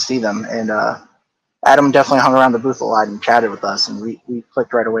nice to see them, and Adam definitely hung around the booth a lot and chatted with us, and we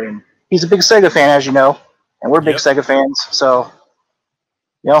clicked right away. And he's a big Sega fan, as you know, and we're big Sega fans, so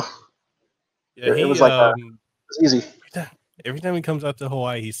it was like it was easy. Every time he comes out to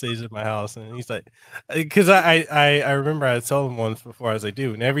Hawaii, he stays at my house, and he's like, because I remember I told him once before, I was like,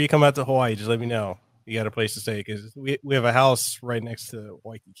 dude, whenever you come out to Hawaii, just let me know. You got a place to stay, because we have a house right next to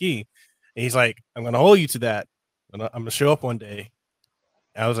Waikiki. And he's like, I'm going to hold you to that. I'm going to show up one day.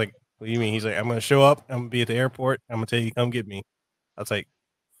 And I was like, What do you mean? He's like, I'm gonna show up. I'm gonna be at the airport. I'm gonna tell you, come get me. I was like,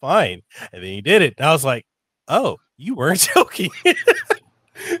 fine. And then he did it. And I was like, oh, you weren't joking.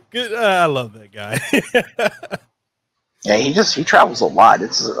 Good. I love that guy. Yeah, he travels a lot.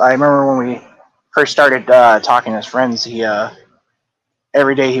 I remember when we first started talking as friends. He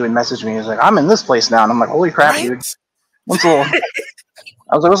every day he would message me. He was like, "I'm in this place now," and I'm like, "Holy crap, Right? dude!" When's the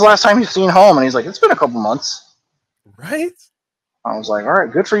I was like, "When's the last time you've seen home?" And he's like, "It's been a couple months." Right? I was like, "All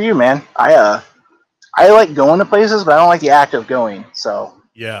right, good for you, man." I like going to places, but I don't like the act of going. So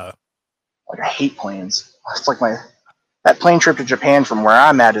Yeah. like I hate planes. It's like that plane trip to Japan from where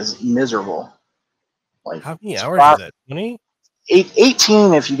I'm at is miserable. Like How many it's hours about is that? 20?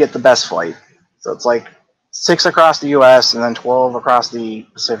 18 if you get the best flight. So it's like 6 across the U.S. and then 12 across the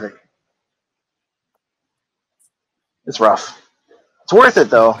Pacific. It's rough. It's worth it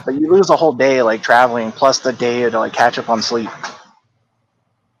though, but you lose a whole day like traveling plus the day to like catch up on sleep.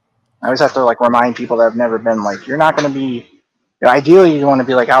 I always have to like remind people that have never been like you're not going to be. Ideally, you want to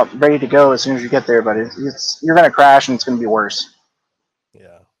be like out ready to go as soon as you get there, but you're going to crash and it's going to be worse.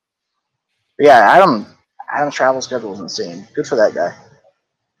 Yeah. But yeah, Adam's travel schedule is insane. Good for that guy.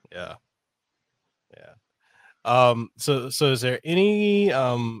 Yeah. Yeah. So is there any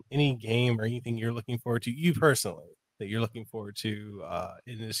game or anything you're looking forward to, you personally, that you're looking forward to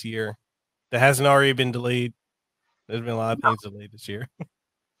in this year that hasn't already been delayed? There's been a lot of things delayed this year.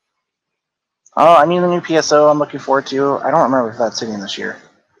 Oh, I mean the new PSO I'm looking forward to. I don't remember if that's hitting this year.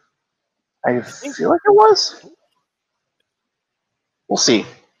 I feel like it was. We'll see.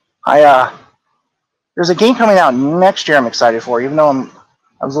 There's a game coming out next year I'm excited for, even though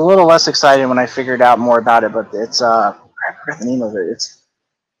I was a little less excited when I figured out more about it, but it's I forgot the name of it. It's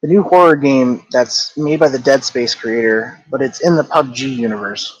the new horror game that's made by the Dead Space creator, but it's in the PUBG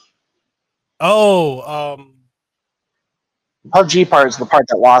universe. Oh, The PUBG part is the part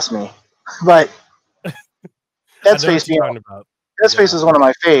that lost me. But Dead Space Space is one of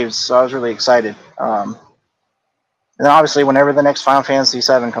my faves, so I was really excited. And then obviously whenever the next Final Fantasy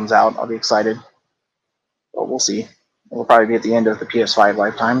VII comes out, I'll be excited. But we'll see. It'll probably be at the end of the PS5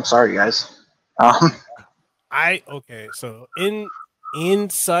 lifetime. Sorry, guys. Okay. So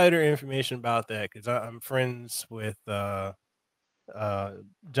insider information about that, because I'm friends with John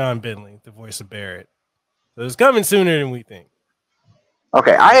Bentley, the voice of Barrett. So it's coming sooner than we think.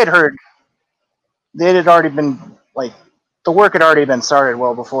 Okay, I had heard it had already been like the work had already been started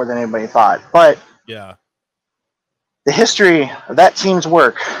well before than anybody thought. But yeah, the history of that team's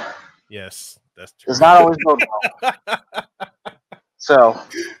work, yes, that's true, does not always go well. So,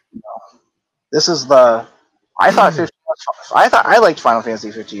 this is the. I thought 15. I liked Final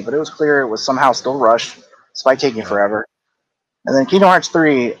Fantasy 15, but it was clear it was somehow still rushed, despite taking forever. And then Kingdom Hearts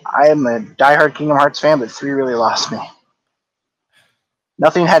 3. I am a diehard Kingdom Hearts fan, but 3 really lost me.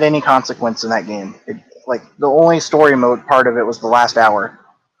 Nothing had any consequence in that game. Like the only story mode part of it was the last hour,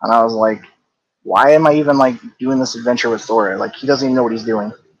 and I was like, "Why am I even like doing this adventure with Thor? Like he doesn't even know what he's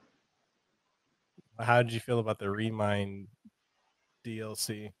doing." How did you feel about the Remind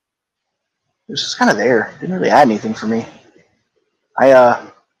DLC? It was just kind of there. It didn't really add anything for me.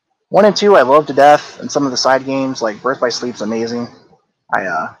 1 and 2 I love to death, and some of the side games like Birth by Sleep's amazing.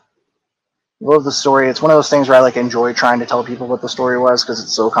 I love the story. It's one of those things where I like enjoy trying to tell people what the story was because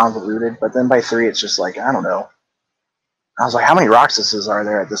it's so convoluted. But then by 3, it's just like I don't know. I was like, how many Roxases are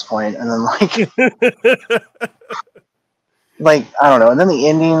there at this point? And then like I don't know. And then the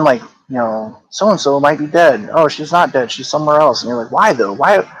ending, like so and so might be dead. Oh, she's not dead. She's somewhere else. And you're like, why though?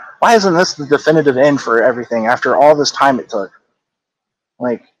 Why isn't this the definitive end for everything after all this time it took?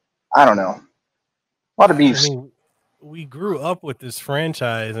 Like I don't know. A lot of beefs. I mean, we grew up with this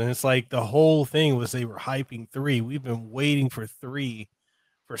franchise, and it's like the whole thing was they were hyping 3. We've been waiting for 3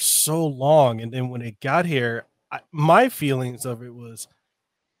 for so long, and then when it got here, my feelings of it was,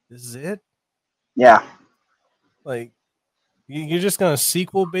 this is it? Yeah. Like, you're just gonna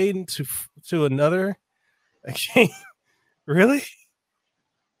sequel bait to another? Okay, really?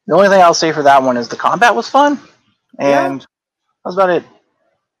 The only thing I'll say for that one is the combat was fun, and that was about it.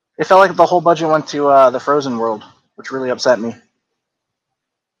 It felt like the whole budget went to the Frozen world, which really upset me.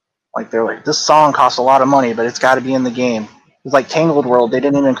 Like they're like, this song costs a lot of money, but it's got to be in the game. It's like Tangled World; they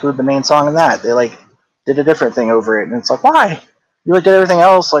didn't even include the main song in that. They like did a different thing over it, and it's like, why? You like did everything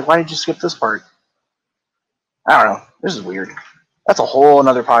else. Like, why did you skip this part? I don't know. This is weird. That's a whole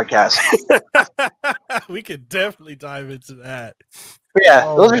another podcast. We could definitely dive into that. But yeah,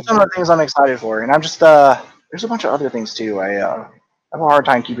 those are some of the things I'm excited for, and I'm just there's a bunch of other things too. I have a hard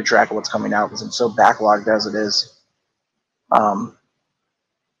time keeping track of what's coming out because I'm so backlogged as it is.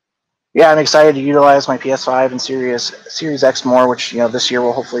 Yeah, I'm excited to utilize my PS5 and Series X more, which this year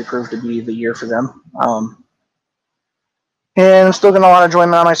will hopefully prove to be the year for them. And I'm still getting a lot of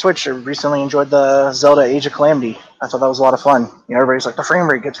enjoyment on my Switch. I recently enjoyed the Zelda Age of Calamity. I thought that was a lot of fun. Everybody's like, the frame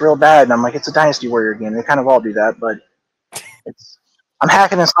rate gets real bad, and I'm like, it's a Dynasty Warrior game. They kind of all do that, but it's I'm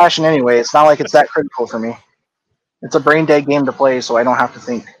hacking and slashing anyway. It's not like it's that critical for me. It's a brain dead game to play, so I don't have to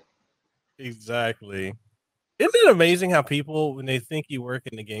think. Exactly. Isn't it amazing how people, when they think you work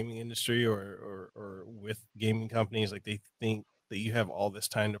in the gaming industry or with gaming companies, like they think that you have all this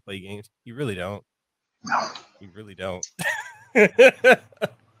time to play games? You really don't. No. You really don't.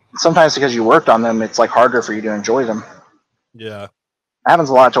 Sometimes because you worked on them, it's like harder for you to enjoy them. Yeah. It happens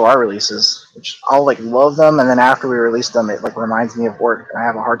a lot to our releases, which I'll like love them, and then after we release them, it like reminds me of work, and I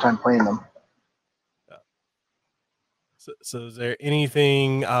have a hard time playing them. So is there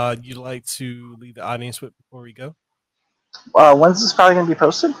anything you'd like to leave the audience with before we go? When's this probably going to be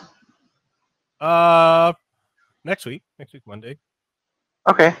posted? Next week Monday.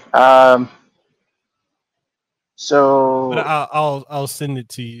 Okay. So, but I'll send it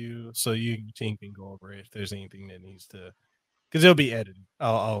to you so you team can go over it if there's anything that needs to, because it'll be edited.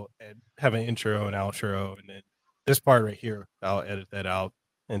 I'll have an intro and outro, and then this part right here I'll edit that out,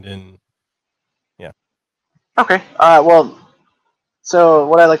 and then yeah. Okay. Well, so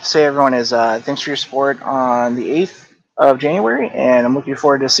what I'd like to say, everyone, is thanks for your support on the 8th of January, and I'm looking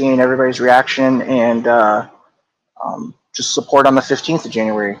forward to seeing everybody's reaction and just support on the 15th of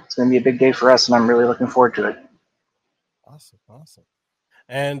January. It's going to be a big day for us, and I'm really looking forward to it. Awesome.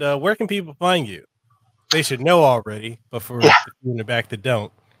 And where can people find you? They should know already, but for you in the back that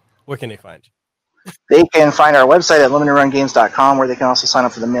don't, where can they find you? They can find our website at limitedrungames.com, where they can also sign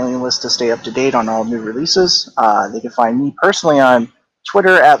up for the mailing list to stay up to date on all new releases. They can find me personally on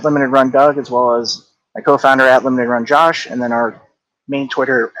Twitter at limitedrundoug, as well as my co-founder at limitedrunjosh, and then our main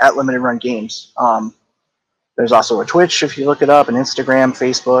Twitter at limitedrungames. There's also a Twitch if you look it up, an Instagram,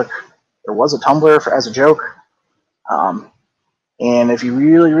 Facebook. There was a Tumblr as a joke. And if you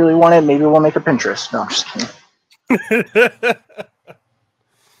really, really want it, maybe we'll make a Pinterest. No, I'm just kidding.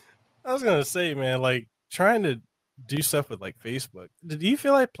 I was gonna say, man, like trying to do stuff with like Facebook. Do you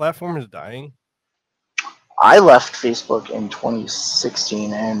feel like platform is dying? I left Facebook in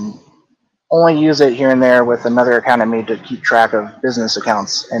 2016 and only use it here and there with another account I made to keep track of business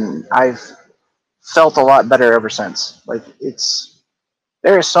accounts, and I've felt a lot better ever since. Like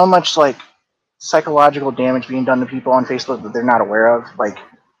there is so much like psychological damage being done to people on Facebook that they're not aware of, like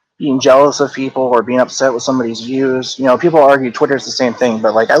being jealous of people or being upset with somebody's views. People argue Twitter's the same thing,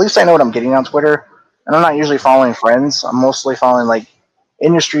 but like at least I know what I'm getting on Twitter, and I'm not usually following friends. I'm mostly following like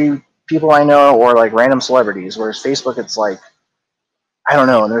industry people I know or like random celebrities. Whereas Facebook, it's like I don't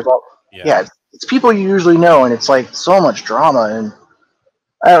know, and there's all it's people you usually know, and it's like so much drama, and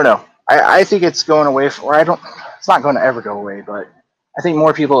I don't know. I think it's going away, it's not going to ever go away, but I think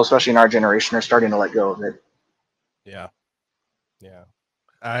more people, especially in our generation, are starting to let go of it. Yeah.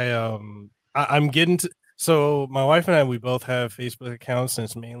 I'm getting to. So my wife and I, we both have Facebook accounts, and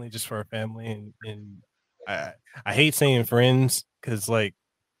it's mainly just for our family. And I hate saying friends because like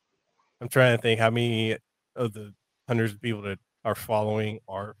I'm trying to think how many of the hundreds of people that are following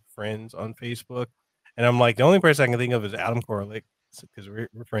are friends on Facebook, and I'm like the only person I can think of is Adam Koralik because we're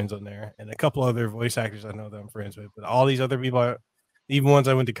friends on there, and a couple other voice actors I know that I'm friends with, but all these other people even ones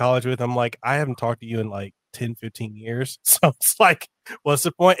I went to college with, I'm like, I haven't talked to you in like 10, 15 years. So it's like, what's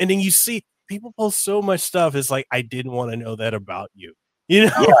the point? And then you see people post so much stuff. It's like, I didn't want to know that about you.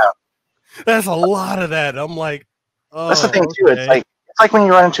 That's a lot of that. I'm like, oh, that's the thing too. It's like when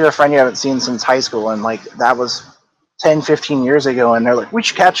you run into a friend you haven't seen since high school, and like that was 10, 15 years ago, and they're like, we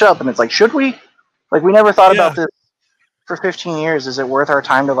should catch up. And it's like, should we? Like, we never thought about this for 15 years. Is it worth our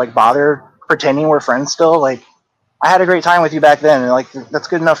time to like bother pretending we're friends still? Like, I had a great time with you back then, and like that's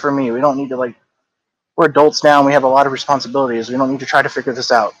good enough for me. We don't need to like. We're adults now, and we have a lot of responsibilities. We don't need to try to figure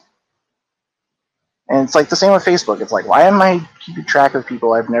this out. And it's like the same with Facebook. It's like, why am I keeping track of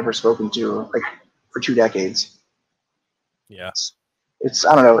people I've never spoken to like for 2 decades? Yeah, it's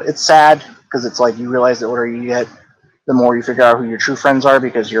I don't know. It's sad because it's like you realize the older you get, the more you figure out who your true friends are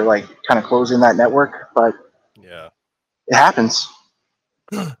because you're like kind of closing that network. But it happens.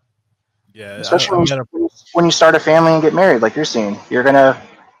 Yeah, especially when you start a family and get married, like you're saying, you're gonna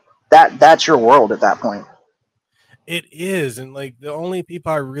that's your world at that point. It is, and like the only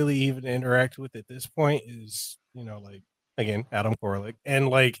people I really even interact with at this point is like again Adam Koralik and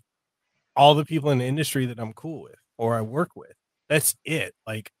like all the people in the industry that I'm cool with or I work with. That's it.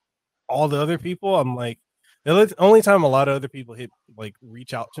 Like all the other people, I'm like the only time a lot of other people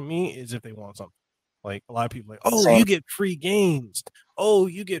reach out to me is if they want something. Like a lot of people like, oh, Same. you get free games. Oh,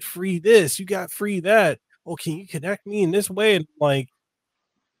 you get free this. You got free that. Oh, can you connect me in this way? And like,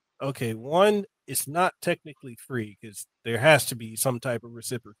 okay, one, it's not technically free because there has to be some type of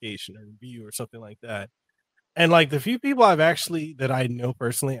reciprocation or review or something like that. And like the few people that I know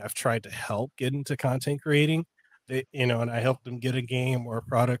personally, I've tried to help get into content creating. They, and I helped them get a game or a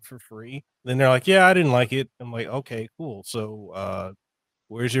product for free. Then they're like, "Yeah, I didn't like it." I'm like, "Okay, cool. So,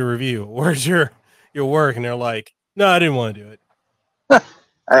 where's your review? Where's your work?" And they're like, "No, I didn't want to do it."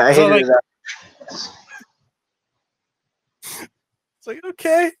 I So hated like, that. it's like,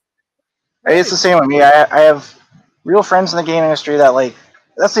 okay, It's right. the same with me. I have real friends in the game industry that like.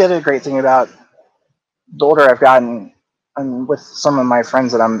 That's the other great thing about the older I've gotten, and with some of my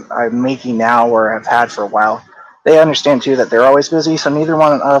friends that I'm making now or have had for a while, they understand too that they're always busy. So neither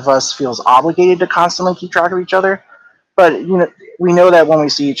one of us feels obligated to constantly keep track of each other. But we know that when we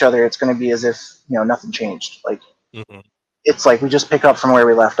see each other, it's going to be as if nothing changed. Like Mhm. it's like we just pick up from where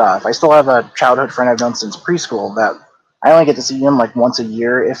we left off. I still have a childhood friend I've known since preschool that I only get to see him like once a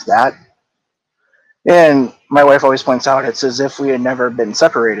year, if that. And my wife always points out it's as if we had never been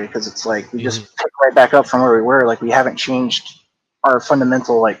separated because it's like we Mhm. just pick right back up from where we were. Like we haven't changed our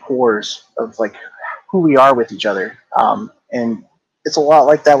fundamental like cores of like who we are with each other. And it's a lot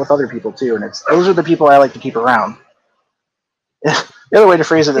like that with other people too. And it's those are the people I like to keep around. The other way to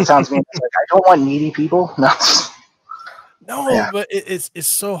phrase it that sounds mean is like I don't want needy people. No. No, Yeah. but it's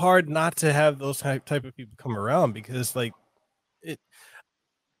so hard not to have those type of people come around because like it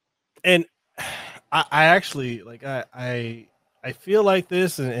and I actually like I feel like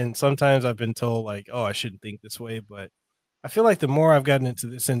this and sometimes I've been told like, oh, I shouldn't think this way, but I feel like the more I've gotten into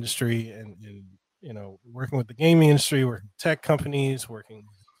this industry and working with the gaming industry, working with tech companies, working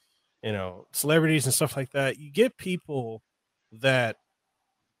celebrities and stuff like that, you get people that,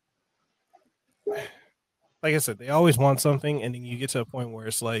 like I said, they always want something, and then you get to a point where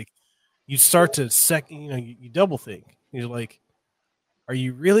it's like you start to second, you double think. You're like, are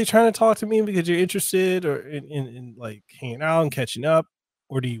you really trying to talk to me because you're interested or in like hanging out and catching up,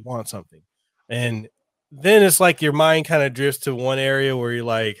 or do you want something? And then it's like your mind kind of drifts to one area where you're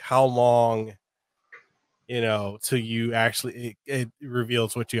like, how long, till you actually it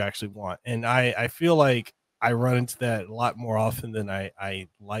reveals what you actually want. And I feel like I run into that a lot more often than I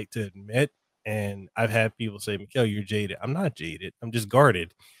like to admit. And I've had people say, Mikhail, you're jaded. I'm not jaded. I'm just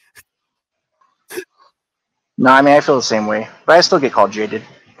guarded. No, I mean I feel the same way, but I still get called jaded.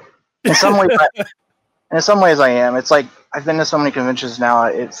 In some ways, and in some ways I am. It's like I've been to so many conventions now.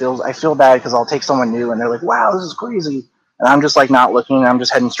 I feel bad because I'll take someone new and they're like, "Wow, this is crazy," and I'm just like not looking. I'm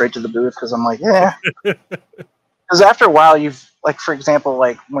just heading straight to the booth because I'm like, yeah. Because after a while, you've like for example,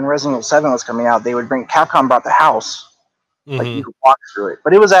 like when Resident Evil 7 was coming out, they would bring Capcom brought the house, like you Hmm. could walk through it,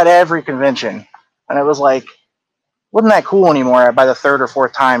 but it was at every convention, and it was like wasn't that cool anymore. By the third or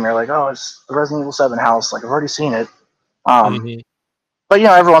fourth time, you're like, oh, it's the Resident Evil 7 house. Like I've already seen it. Um, Hmm. But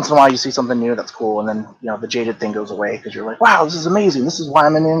every once in a while you see something new that's cool, and then the jaded thing goes away because you're like, wow, this is amazing. This is why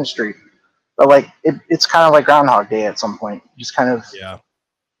I'm in the industry. But like, it's kind of like Groundhog Day at some point. You just kind of Yeah.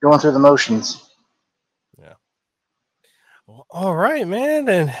 going through the motions. Yeah. Well, all right, man.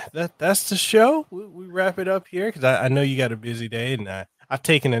 And that's the show. We wrap it up here because I know you got a busy day, and I've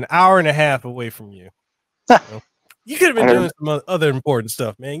taken an hour and a half away from you. I You could have been heard, doing some other important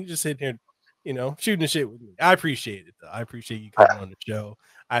stuff, man. You just sitting here, shooting the shit with me. I appreciate it, though. I appreciate you coming on the show.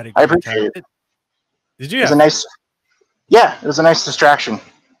 I had a I great appreciate time. it. Did It you was a have fun? nice, yeah, it was a nice distraction.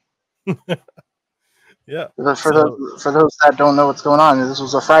 Yeah. For So those that don't know what's going on, this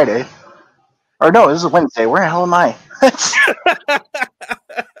was a Friday, or no, this is a Wednesday. Where the hell am I?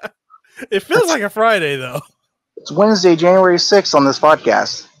 it feels like a Friday, though. It's Wednesday, January 6th on this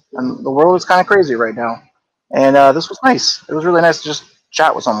podcast, and the world is kind of crazy right now. And Yeah. this was nice. It was really nice to just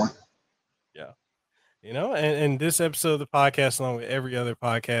chat with someone. Yeah. And this episode of the podcast, along with every other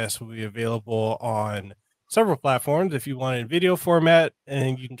podcast, will be available on several platforms. If you want it in video format,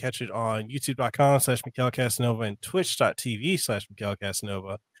 and you can catch it on youtube.com/Mikhail Casanova and twitch.tv/Mikhail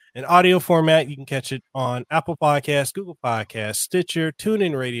Casanova. In audio format, you can catch it on Apple Podcasts, Google Podcasts, Stitcher,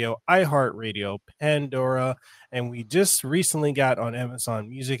 TuneIn Radio, iHeartRadio, Pandora, and we just recently got on Amazon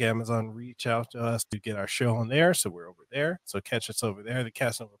Music. Amazon reached out to us to get our show on there, so we're over there. So catch us over there, the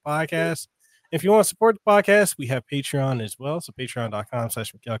Casanova Podcast. If you want to support the podcast, we have Patreon as well. So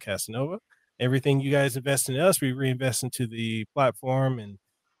patreon.com/Mikhail Casanova. Everything you guys invest in us, we reinvest into the platform and,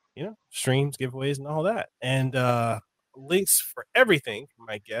 streams, giveaways, and all that. And links for everything,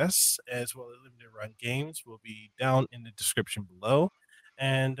 my guests, as well as limited run games, will be down in the description below.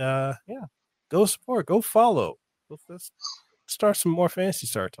 And yeah, go support, go follow. Let's start some more Fantasy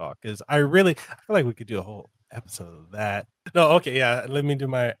Star talk, because I feel like we could do a whole episode of that. No, okay, yeah. Let me do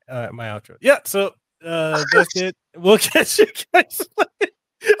my my outro. Yeah, so that's it. We'll catch you guys later.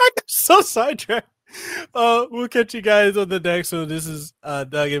 I got so sidetracked. We'll catch you guys on the next one. This is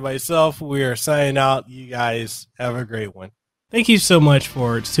Doug and myself. We are signing out. You guys have a great one. Thank you so much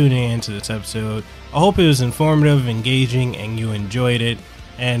for tuning into this episode. I hope it was informative, engaging, and you enjoyed it.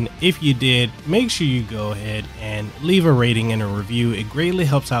 And if you did, make sure you go ahead and leave a rating and a review. It greatly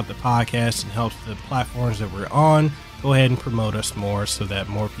helps out the podcast and helps the platforms that we're on go ahead and promote us more so that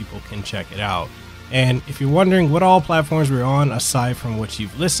more people can check it out. And if you're wondering what all platforms we're on, aside from what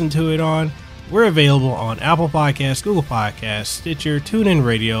you've listened to it on, we're available on Apple Podcasts, Google Podcasts, Stitcher, TuneIn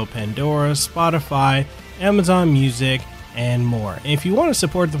Radio, Pandora, Spotify, Amazon Music, and more. And if you want to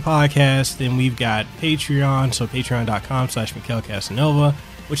support the podcast, then we've got Patreon, so patreon.com/Mikhail Casanova,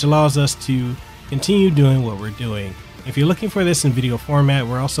 which allows us to continue doing what we're doing. If you're looking for this in video format,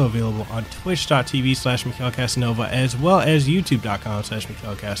 we're also available on twitch.tv/Mikhail Casanova, as well as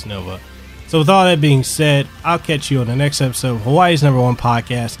youtube.com/Mikhail Casanova. So with all that being said, I'll catch you on the next episode of Hawaii's #1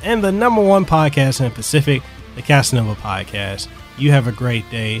 podcast and the #1 podcast in the Pacific, the Casanova Podcast. You have a great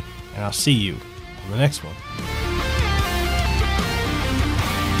day, and I'll see you on the next one.